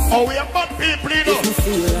like. Oh, we are bad people, you know. If you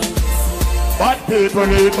feel like. Bad people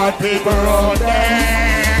out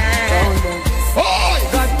there.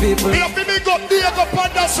 God people. You have to make up the up on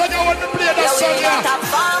that song when we play that song.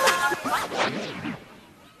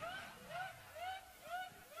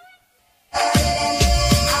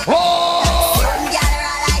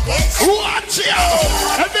 Watch out!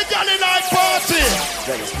 Every girl in our party.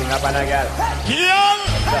 Just sting up on a girl. Girl.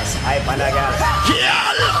 Just hype on a girl.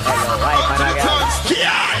 Girl. Hype on a girl.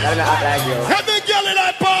 Girl. Let me act like you. Every girl in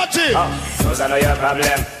our party. House I know your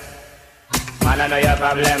problem. Man I know your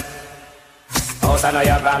problem. House I know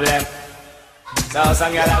your problem. So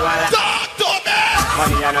some girl I wanna talk to me.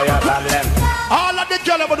 Money I know your problem. All of the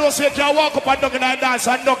girls ever do say you can walk up and down in a dance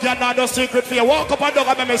and duck you not no secret for you. Walk up and down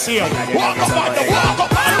and let me see you. Walk up and down, walk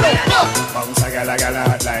up and down. Bounce a girl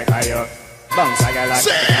hot like a you. Bounce a girl like a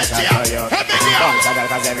you. Bounce a girl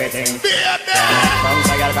cause everything. Bounce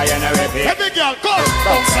a girl cause you know repeat. Every girl come.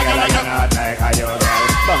 Bounce a girl hot like a you.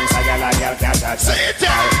 Bounce a girl like you can't touch.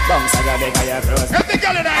 Bounce a girl because you froze. Every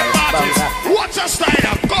girl in our party. Watch your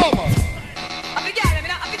style. Come. Every girl,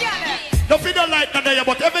 every girl. Don't feel the light down there,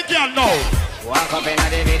 but every girl know. Walk up in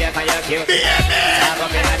the video for your cute. Walk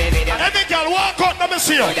up in the video. Every girl walk out, let me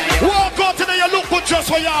see you. Walk out and you look good just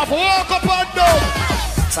what you have. Walk up and down.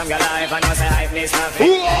 Some girl hype and no say hype needs nothing.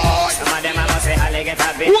 Some of them I must say I get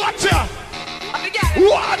a bit. Watch ya.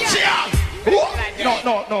 Watch ya.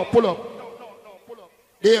 No, pull up.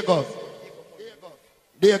 There you go.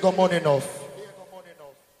 There you go, money enough.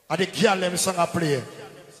 And the girl them song I play.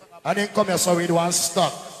 And then come here so we do one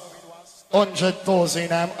stock.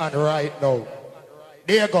 100,000 and right now.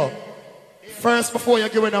 There you go. First, before you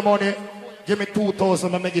give me the money, give me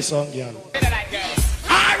 2,000 and make it song, girl. Alright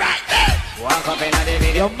then. Walk up in the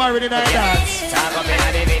video. You're married in a dance. Talk up in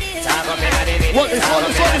the video. Talk up in the video. What is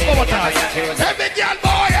one time? Every girl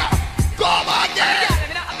boy, come again.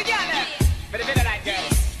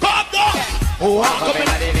 Come down. Walk up in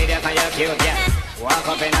the video for your cute, yeah. Walk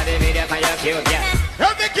up in the video for your cute, yeah.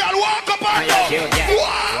 Every girl walk up and down.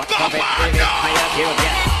 Walk up and down.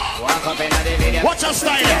 Walk up in the video. Watch your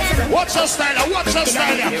style. Watch your style. Watch your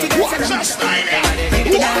style. Watch your style.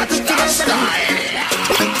 Watch your style.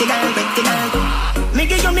 Me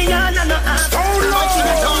give you me all and no half. Oh Lord, she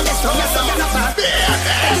just on the song, so you know fast.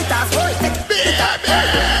 Take it off, boy. Take it off,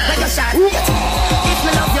 like a shot. If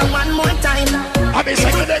me love you one more time, I be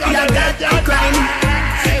saying they got that crime.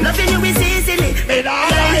 Loving you is easily.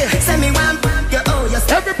 Send me one pump, you owe your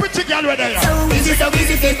stuff. Every pretty girl with there. So easy,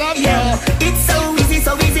 yeah. It's so easy,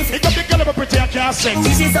 so easy. Pick up the girl of a pretty I can't sing.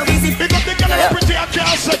 Easy, so easy. Pick up the girl of a pretty I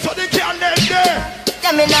can't sing. So they can't let there.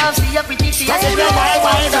 Yeah, me love see you pretty, she has a girl I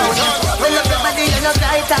want out. Bubble up your body, you know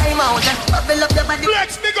cry time out. Bubble up your body.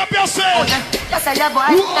 Flex, pick up yourself. Just say your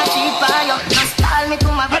boy, that cheap for you. Just call me to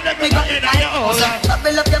my bed, we got it in your house.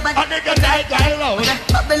 Bubble up your body, I nigga die out.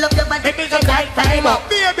 bubble up your body, Baby, you cry time out.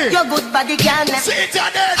 Baby, your good body can't let see it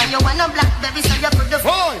again. And you want a black baby, so you put the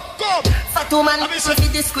boy, come. Fat woman, so you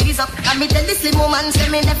the squeeze up. And me tell this little woman, say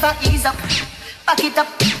me never ease up. Pack it up,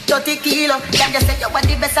 30 kilo. Yeah, just say you want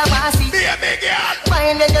the best I want to see. Baby girl.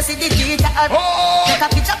 Mind when you see the teeth. Take a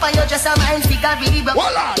picture for you, just a mind figure rebound.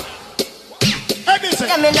 Hold on. Everything.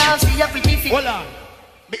 Yeah, me now see your pretty feet. Hold on.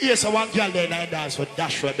 Me hear some one girl there and dance with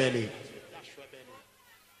dash her belly.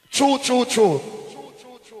 True.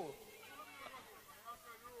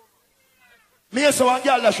 Me hear some one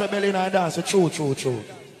girl dash her belly and dance with true.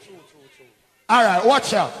 Alright,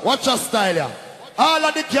 watch out. Watch your style here. All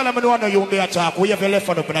of the girls I know you may attack. We have your left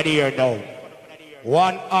hand up in the air now.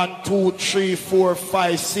 1 and 2, 3, 4,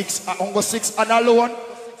 5, 6. I'm going 6 and alone.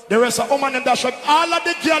 The rest of woman and dash up. All of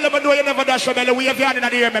the girls I know you never dash your belly. We have your hand in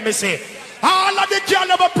the air, let me say. All of the girls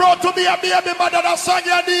never proud to be a baby mother that sang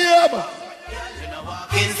your name. You know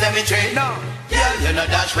walk in cemetery. No. Girl, you know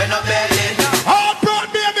dash when no belly. All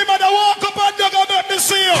proud baby mother walk up and down and let me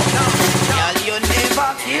see you. Girl, you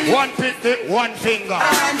never kill. 1 picnic, 1 finger.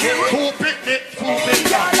 2 picnic, 2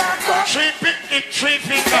 finger. 3 picnic, 3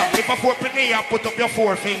 finger. If I 4 picnic, you put up your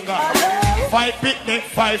 4 finger. 5 picnic,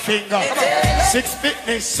 5 finger. 6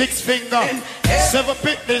 picnic, 6 finger. 7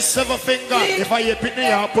 picnic, 7 finger. If I 8 picnic,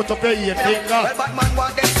 you put up your 8 finger.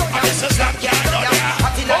 And this is not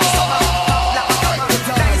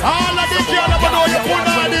all of the girls never know you put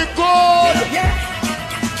on the gold.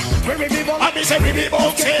 I miss every people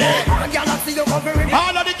okay.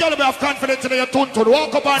 All of the girls have confidence in your tune.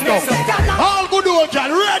 Walk up and down. All good old girl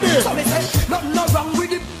ready. Nothing wrong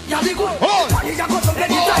with it.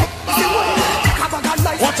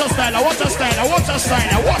 Watch your style, watch your style, watch your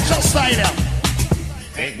style, watch your style.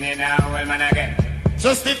 Take me now, old man again.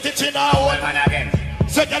 Just lift it now, old man again.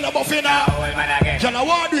 Say girl a buffy now, old man again. Girl I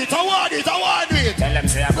want it, Tell them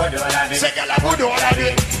say I go do all of it. Say girl I go do all of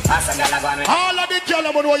it. Ask a girl I go on it. All of the girl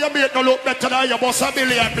them know you make no look better than you boss a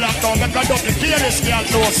million black now. Make a ducky careless girl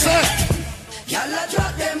know, sir. Y'all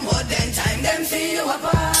drop them, but then time them see you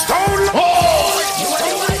apart. Stone Lord. You are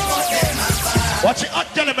the one for them apart. Watch it hot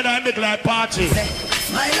girl them in a big like party.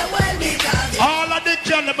 Smile a while because all of the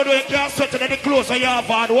girl them know you can't sweat in the clothes of your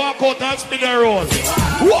van. Walk out and spin the road.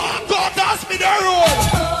 Walk out and spin the road.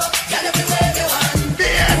 Y'all everywhere they want.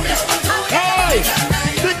 Hey,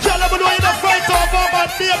 the girl them know you don't fight over man.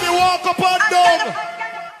 Baby, walk up and down.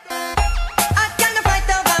 I can't fight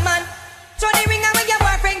over man. Throw the ring away your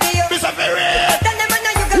boyfriend to you. This is very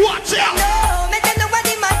watch out. No, make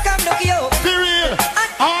nobody man come look you. Be real.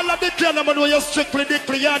 All of the girl them know you strictly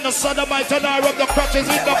dickly and the sodomite and I rub the crutches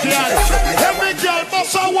in the girl. Every girl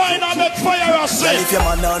must a wine and make fire a sing. If your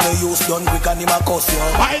man no use done quick and him a cuss you.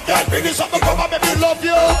 My girl bring it up and come and make me love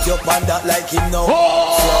you. Put your band that like him now.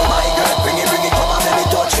 So my girl bring it come and let me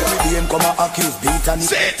touch you. Every day him come and accuse beat and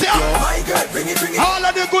say it ya. My girl bring it. All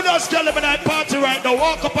of the good ass girl them in that party right now.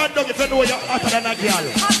 Walk up and down if you know you're hotter than a girl.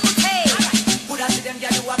 Coulda see them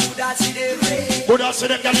girl, you a coulda see them. Coulda see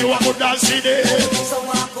them girl, you a coulda see them. So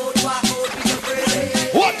walk out with your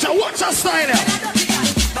friend. Watch your style.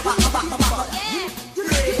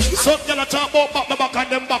 Some girl talk about back the back and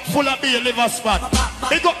them back full of beer liver spot.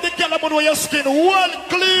 Big up the girl about your skin well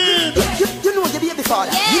clean. You know you baby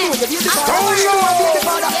father. Yeah. You know you baby father. You know you baby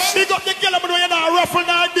father. Big up the girl about you not ruffle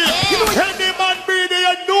not deep. Any man breathe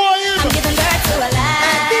you know him. I'm giving birth to a lie.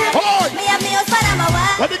 Me have me husband and my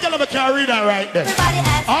wife. What the girl about can read that right there?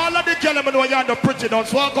 All of the girl about know you are the pretty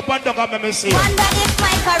dance. Walk up and down and make me see. Wonder if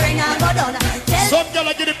my ring and go down. Some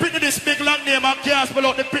girl give the pretty this big long name and can't spell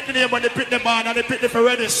out the pretty name when they pick the man and they pick the for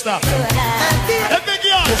register. Every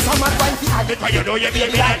girl. Because you know you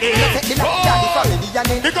baby like this.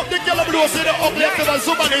 Pick up the girl about those in the ugly after the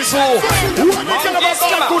zoom on his soul. What the girl about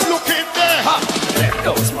that good looking there? Let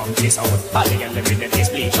those monkeys out. All the girl with the face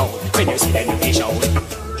bleach out. When you see them you bleach out.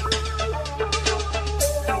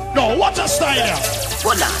 No, what a style there.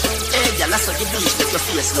 Voila. Hey, girl, that's what you do. Make your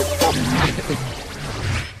face look up.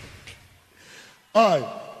 Alright,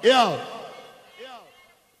 yo.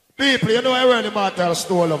 People, you know I really matter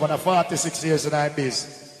stole over 46 years in our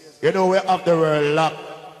biz. You know we have the world locked.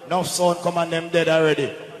 Enough sound come and them dead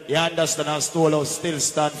already. You understand and stole out still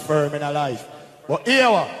stand firm in a life. But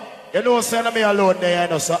here, you know send me alone there, you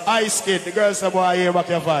know, so ice kid, the girls say boy hear back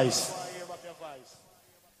your voice.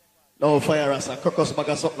 No fire us, a crocus bag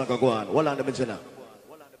of something go on. Hold on the mention.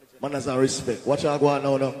 Man has a respect. Watch out go on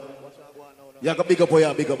now, no. You can big up or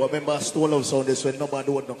you big up, but remember stole of sound this when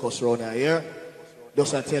nobody would not cuss around here.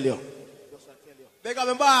 Just I tell you. Big up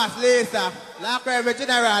my boss, Lisa. Lock every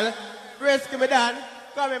general. Risk me done.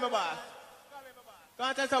 Come here, my boss.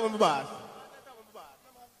 Can't tell something, my boss.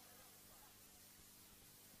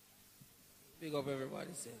 Big up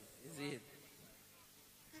everybody, say. Is it?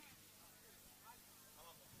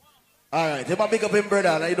 Alright, you might big up him brother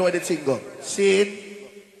and you know where the thing go. See it?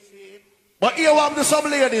 But here we have to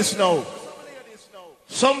some ladies now.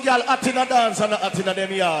 Some girl hot in a dance and not hot in a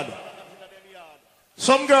them yard.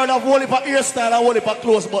 Some girl have whole heap of hairstyle and whole heap of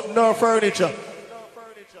clothes but no furniture.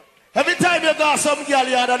 Every time you got some girl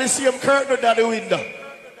yard and the same curtain at the window.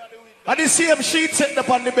 And the same sheet set up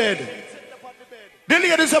on the bed. The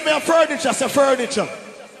ladies have their furniture, say furniture.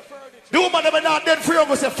 The woman have not dead free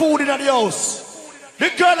of say food in the house. The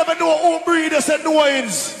girl have no home breeders and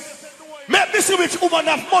noise. Let me see which woman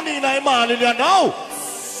have money in her man in there now.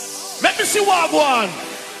 Let me see what I want.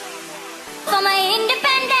 For my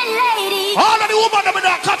independent lady. All of the women that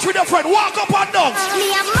not catch with your friend, walk up and down. Me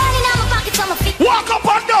have money in my pocket, so my feet. Walk up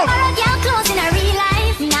and down. All girl clothes in a real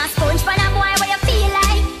life. Now sponge for a boy where you feel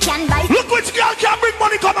like can buy. Look which girl can bring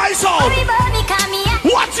money to my soul. Worry about me, come here.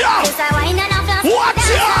 Watch out. Cause I wine and have watch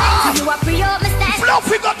out. You a pre-up my style.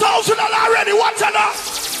 Fluffy got $1,000 already. Watch out.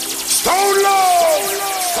 Stone low.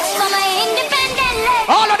 For my independent lady.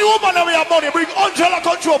 All of the women that we have money bring Angela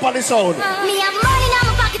control on the sound. Me have money in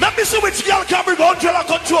my pocket. Let me see which girl can bring Angela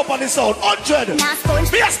control on the sound. 100.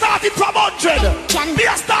 Me a started from 100. Me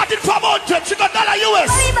a started from 100. She got $1 US.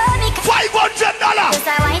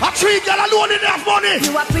 $500. A 3 girl alone in have money.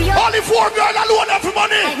 Only 4 girl alone have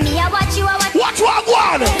money. Like me, I watch you, I watch. Watch what I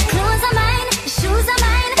want. The clothes are mine, the shoes are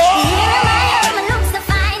mine. The hair are mine, my looks are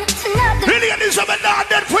fine. Ladies and not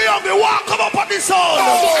dead for you. Me walk come up on the sound.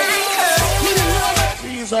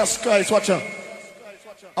 Jesus Christ, watch her.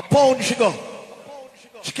 A pound she go.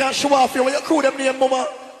 She can't show off you. What your crew them name, mama?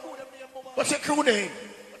 What's your crew name?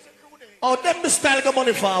 Oh, them the style go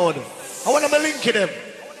money forward. I want to link them.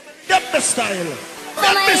 Them the style.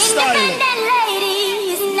 Them the style.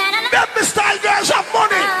 Them the style girls have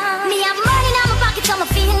money. Me have money in my pocket, so I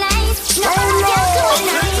feel nice. No,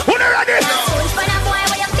 who they ready?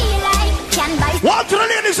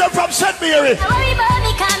 from St. Mary.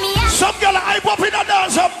 Some girl hype up in a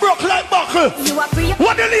dance and broke like buckle.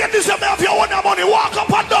 What the ladies say, if you own the money, walk up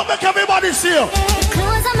and down, make everybody see you.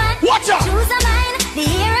 Watch out. The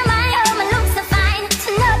hair of my own, my looks so fine.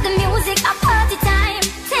 To love the music, a party time.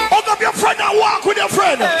 Hug up your friend and walk with your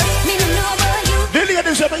friend. Me no know about you. The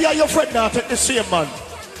ladies say, yeah, your friend now take the same man.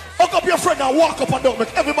 Hug up your friend and walk up and down,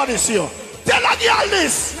 make everybody see you. Tell a girl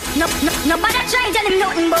this. Nobody try tell him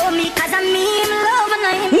nothing about me, cause I'm me in love and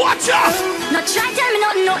I'm. Watch out. No try tell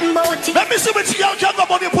me nothing about it. Let me see which girl can go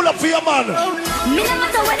money pull up for your man. Me no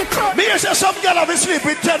matter where the crowd. Me say some girl have sleep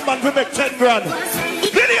with 10 man, we make 10 grand.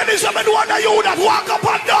 The ladies have been one of you that walk up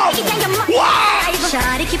and down. Why?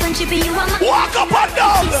 Shawty keep on chipping you on my. Walk up and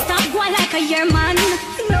down. Stop going like a year man.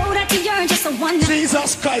 You know that you're just a one.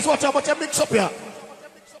 Jesus Christ, watch out, what you mix up here.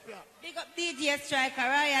 Big up DJ Striker,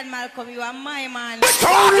 Ryan Malcolm, you are my man. Get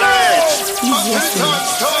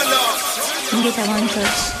a one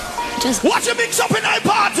touch. Just what you mix up in that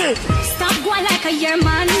party? Stop going like a year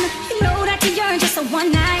man. You know that you're just a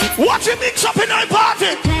one night. What you mix up in that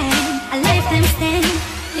party? I left them stand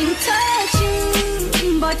in touch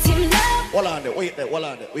you, but in love. Hold on there, wait there, hold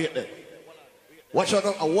on there, wait there. What you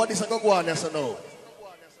go? What is a go on? Yes or no?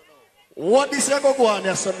 What is a go on?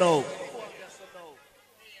 Yes or no?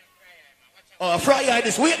 Fry eye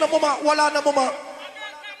this. Wait no mama. Hold on no mama.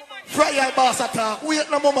 Fry eye boss attack. Wait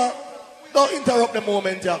no mama. Don't interrupt the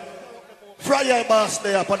moment, yeah. Fry eye boss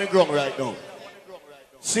there up on the ground right now.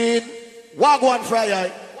 See? Wagwan fry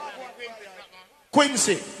eye.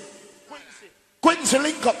 Quincy. Quincy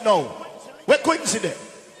link up now. Where Quincy there?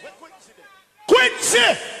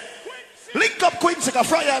 Quincy! Link up Quincy, cause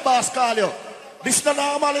fry eye boss call you. This is not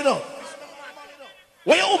normal, you know.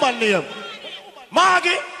 What your woman name?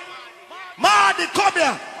 Margie? Margie, come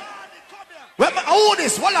here. Who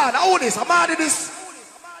this? Hold on, who this? I'm Margie this.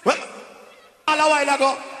 All a while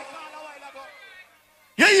ago.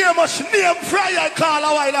 You hear much name fry eye call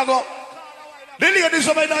a while ago. The ladies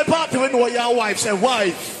of my party will know your wife say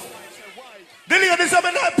wife. The ladies of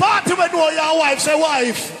my party will know your wife say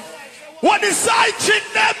wife. What is side chick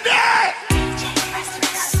them there?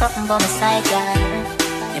 Something about my side, girl.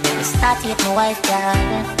 You make me start with my wife,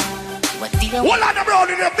 girl. What do you want? Hold on, the brown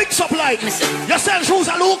in the mix up like. You sell shoes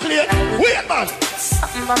and look clear. Wait, man.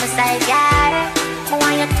 Something about my side, girl. I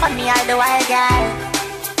want you to turn me all the while, girl.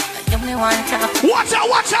 You me want to. Watch out,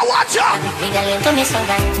 watch out, watch out. Me girl, you do me so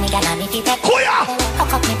right. Me girl, I make it take.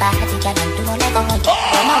 Hook up me body, girl, and do no level.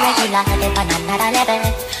 I'm a regular, they're on another level.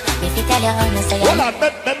 If you tell you how you say. Hold on,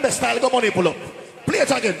 remember style, go money pull up. Play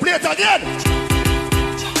it again, play it again.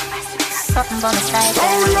 Something about my side,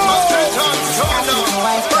 girl. You want to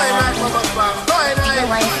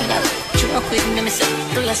feel it. You walk with me, so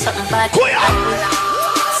do you something bad.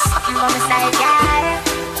 Something about my side, girl.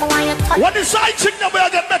 What the side chick now will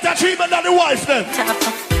get better treatment than the wife then?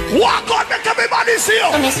 Walk on, make everybody see you.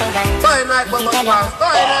 Fine like Popcaan,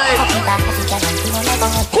 fine like.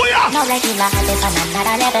 Kuya! No regular, there's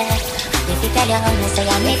another level. If you tell you how you say,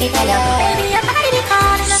 I make it tell you. Baby, your body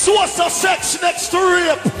calling. Source of sex next to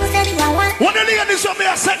rape. When the ladies of me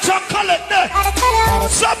a sex and collect there.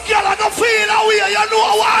 Some girl are gonna feel away, you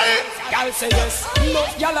know why? Girl say yes. No,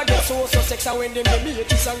 y'all a get so sex and when them me a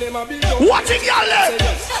kiss and them a be done. What in y'all left?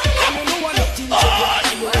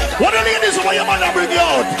 What the ladies of your man bring you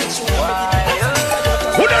out?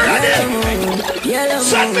 Who they ready?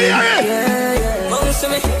 Send me here.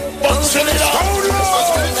 Bounce it up.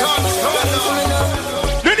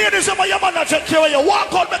 The ladies of your man check care you.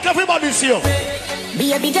 Walk out, make everybody see you.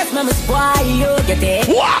 Baby, just mama spoil you, get it?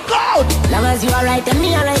 Walk out! Long as you are right and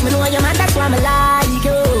me alright, me know your man, that's why I like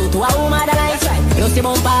you. To a woman that likes right. You see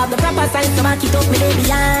bump up the proper sign, so back it up, me lay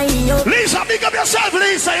behind you. Lisa, big up yourself,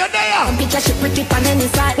 Lisa, you're there. Some picture she pretty pan any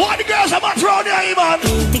side. What the girls are much round here, man?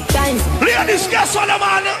 Big times. Ladies, guess what,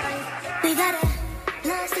 man? We got a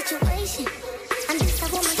love situation. And this a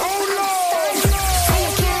woman. Oh, no! I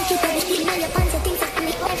can't keep everything on your pants and things that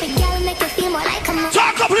make every girl make you feel more like a man.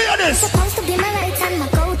 Talk up, ladies! Supposed to be my right hand, my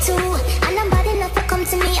go-to. And I'm bad enough to come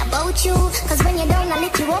to me about you. Cause when you're down, I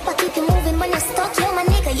lift you up, I keep you moving. When you're stuck, you're my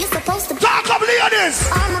nigga, you're supposed to be. Talk up, ladies!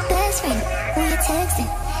 I'm my best friend, who you texting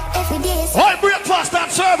every day. Oi, breakfast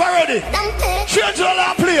and serve already. Change all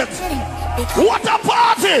our plate. What a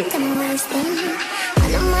party!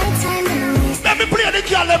 Let me play the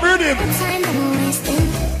girl, let me read him.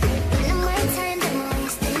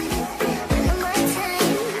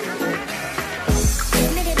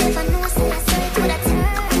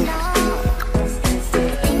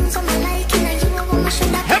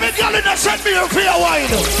 Every girl in the set me for your wine.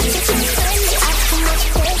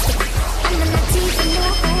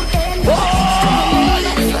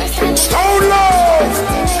 Stone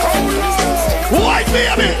low!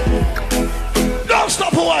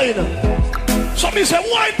 me say,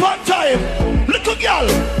 wine pan time. Little girl,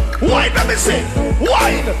 wine, let me say.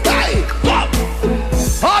 Wine, hey, come.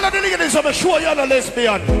 All of the ladies, I'm sure you're a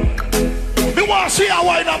lesbian. Me want to see her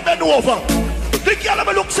wine and bend over. The girl,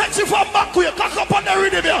 me look sexy from back with you. Cock up on the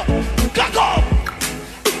rhythm here. Cock up.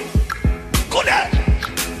 Good there.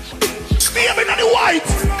 Baby, in the white.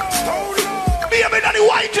 Baby, in the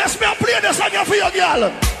white dress. Me play this song for you,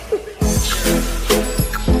 girl.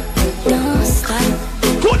 Don't stop.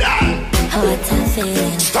 Good there. How I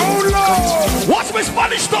feel. Stone Lord. What's my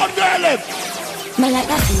Spanish stone girl? Me like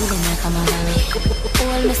that feeling like I'm on me.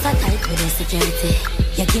 Hold me so tight with the security.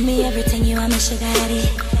 You give me everything you want me, sugar daddy.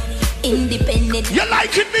 Independent. You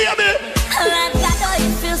like it, baby? I like that, oh,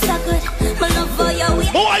 it feels so good. My love for you.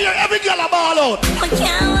 Who are you? Every girl a ball out. I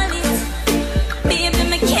can't hold it. Baby,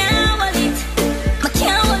 I can't hold it. I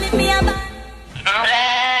can't hold it, me about.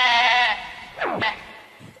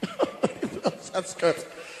 That's good.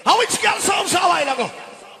 How which girl sounds a while ago?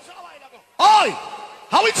 Oi!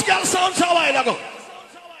 How which girl sounds a while ago?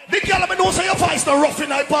 The girl I know say your voice no rough in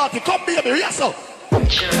my party. Come baby, yes sir.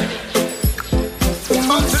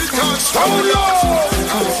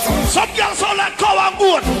 Some girls sound like cow and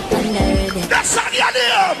goat. That's not your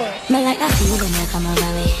name. Me like that feeling like I'm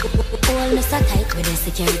over me. Hold me so tight with the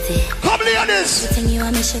security. Come ladies. Everything you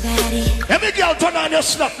want me, sugar daddy. Every girl turn on your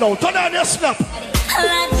snap now. Turn on your snap. I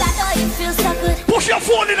like that, oh, it feels so good. Push your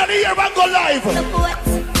phone in the ear and go live. The boat,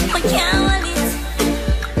 I can't hold it.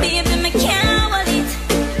 Baby, I can't hold it.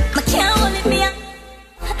 I can't hold it, me.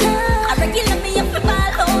 I regular me up the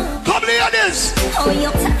ball home. Come ladies. Oh,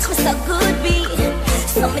 you touch me so good, B.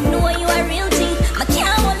 So me know you are real G. I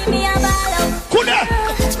can't hold it, me a ball home. Could you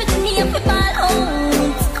touch me to me up the ball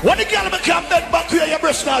home. When the girl can bend back here, your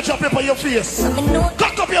breast now drop it on your face. So me know.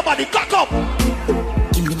 Cock up your body, cock up.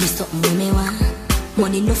 Give me this something you me want.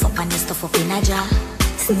 Money no fuck and this stuff up in a jar.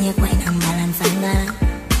 Snake wine and balance and gala.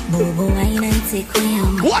 Bobo wine and take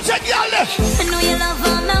wine. Watch a girl left. I know you love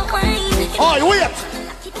all my wine. Oh, wait.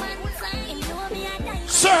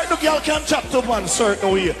 Certain girl can chat to man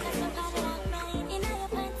certain way.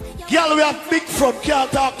 Girl, we have big front,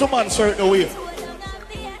 can't talk to man certain way.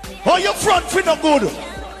 Oh, your front feel no good.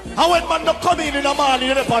 And when man don't come in the morning,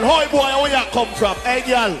 you're on, oh boy, where you come from? Hey,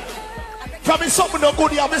 girl. From me something no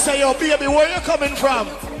good, you say, yo, baby, where you coming from?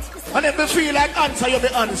 And then me feel like answer you, me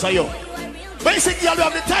answer you. Basically, you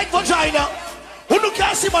have the tight vagina. Who you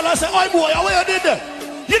can't see man and say, oh boy, where you did that?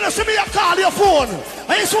 You don't see me, you call your phone.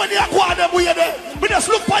 And it's when you go on them way there. We just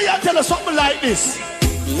look by you and tell you something like this.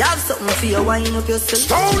 You have something for your wine up yourself.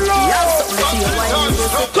 You have something for your wine up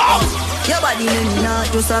yourself. Come! Your body may not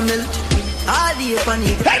just a melt. All the up on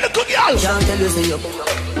it. Hey, look good girl! Can't tell you say you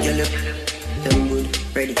look them good,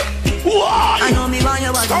 ready. Why? I know me want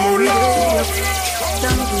your body ready.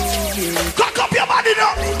 Cock up your body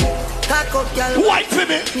now! Cock up your wine for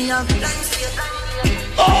me! Me have plans for your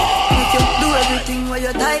make you do everything where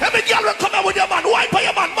you die. Every girl will come out with your man, wine for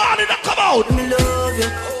your man, morning and come out. Me love you.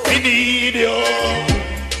 We need you.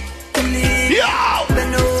 Yo!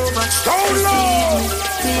 Bend over. Stone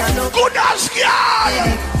Lord. Good as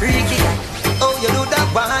girl. Freaky. Oh, you do that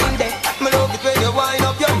wine there. Me love it when you wind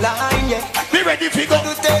up your line, yeah. Be ready, figure.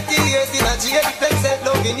 Do 30 years in a jail, place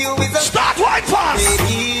loving you is a start wine fast.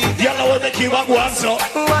 Yellow will make you a one so.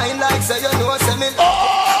 Wine like say you know say me.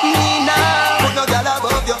 Me now, put no girl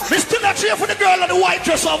above you. Me still not cheer for the girl in the white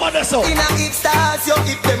dress over there so. In a give stars, you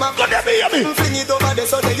give them a. Go there, baby. Fling it over there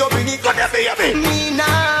so that you bring it. Go there, baby. Me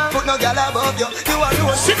now, put no girl above you. You are the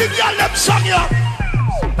one. See the girl them song ya.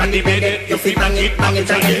 On the bed, you feel bang it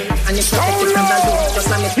again. And you protect it from the door, just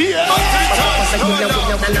like me. Yeah.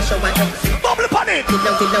 Bubble upon it.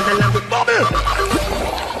 Bubble.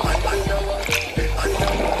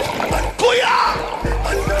 Kuya.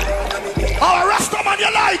 Oh, Rasta man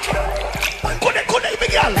you like. Could it,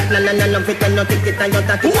 big girl. No, fit and no take it and you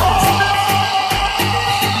take it.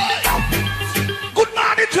 Good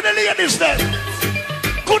morning to the ladies then.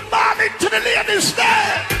 Good morning to the ladies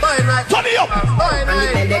there. Turn it up.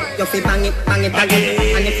 You feel bang it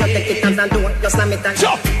again. And you protect it from the door, just like me.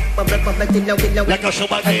 Jump. Bubble, till like a show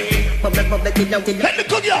again. Bubble, till let the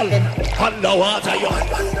good girl. Underwater, you.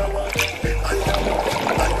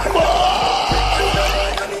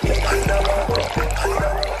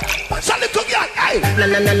 Sally good girl, hey.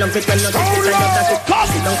 No, fit and no take it and you take it.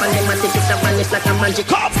 Sit down on the mat, it is a vanish like a magic.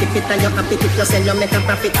 Skip it and you happy if you sell, you make a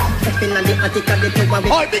profit. Up in the attic of the two of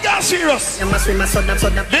it. Oh, big and serious. You must swim a soda.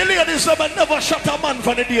 The ladies never shut a man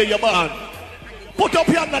for the day you're born. Put up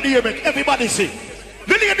your hand the make everybody see.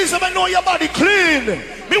 The ladies have know your body clean.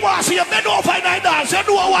 Me want to see you bend over in that dance. You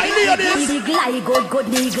know why, ladies? Big like good,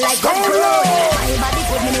 big like good. My body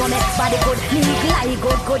good, me know me body good. Big like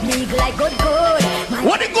good, big like good.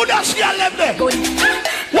 What the good as you left there?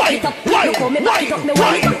 Why? Me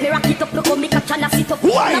rock it up, look how me catch and I sit up.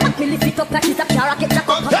 Why? Me lift it up like it's a car, I get jack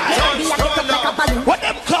up. What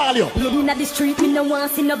them call you? In the street, me no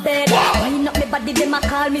want see no bed. Wind up me body, them a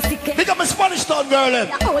call me sick. Pick up a Spanish town girl then.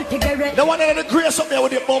 The one that the grace up there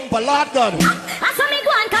with the bumper, Lord God. I saw me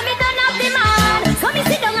go and come me done up the man. So me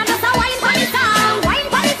sit down and just a wine for the song. Wine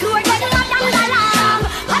for the floor, then you a dance along.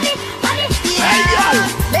 Honey. Hey girl.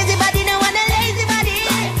 Lazy body no want a lazy body.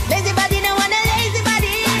 Lazy body no want a lazy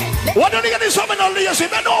body. What do you get this woman on lazy?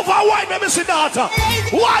 Bend over wine, let me see daughter.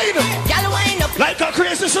 Wine. Girl wine up. Like a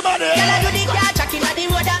crazy somebody. Girl I do the car track in the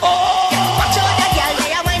road. Watch out that girl,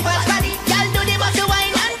 they a wine for body. Girl do the muscle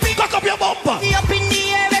wine and freak. Cock up your bumper. See up in the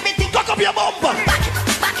air, everything. Cock up your bumper.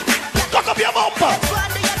 Cock up your bumper.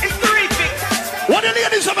 It's terrific. What the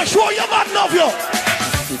ladies have show your man love you.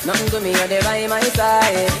 It's nothing to me, you're there by my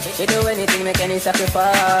side. You do anything, make any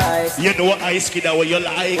sacrifice. You know what ice kid that what you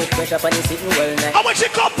like. Put pressure on the sitting well night. How much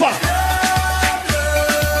it come for?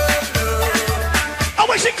 How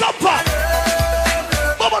much it come for?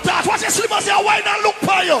 Mama Tat, what's your slimmers here? Why not look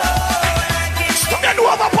for you? Come here, do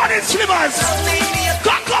have a pan it slimmers.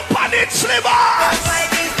 Cock up pan it slimmers.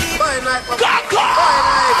 Cock up.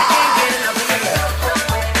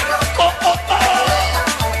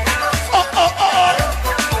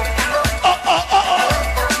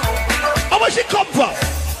 How much it come for?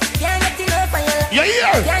 Can't get enough of your You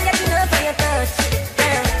hear? Can't get enough of your touch.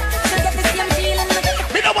 So get the same feeling.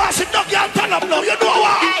 Me no want to sit down and turn up now. You know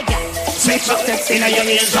what? Switch up text in your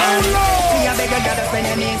ears on. Me a beg you gotta spend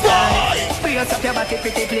your knees on. Brace up your body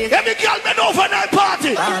pretty please. Every girl been overnight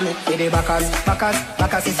party. With the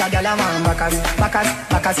backers is a gal a man.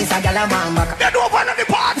 Backers is a gal a man. Been over at the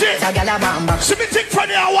party. Is a gal a man. See me thick friend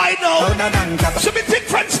here wide now. See me thick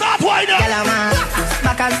friend start wide now. Gal a man.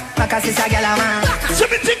 Backers is a gal a man. See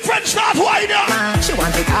me thick friend start wide now. She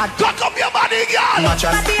want it hard. Cock up your body, girl.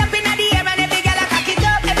 Body up in the air and every gal a cock it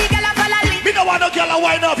up. Every gal a follow lead. Me no want no girl a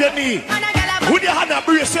wind up your knee. With your hand and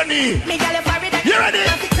brace your knee. Me gal a fire that. You ready?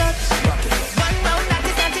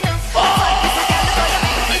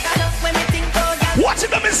 Watch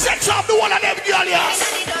it, let me sex off the one of them girl, yes.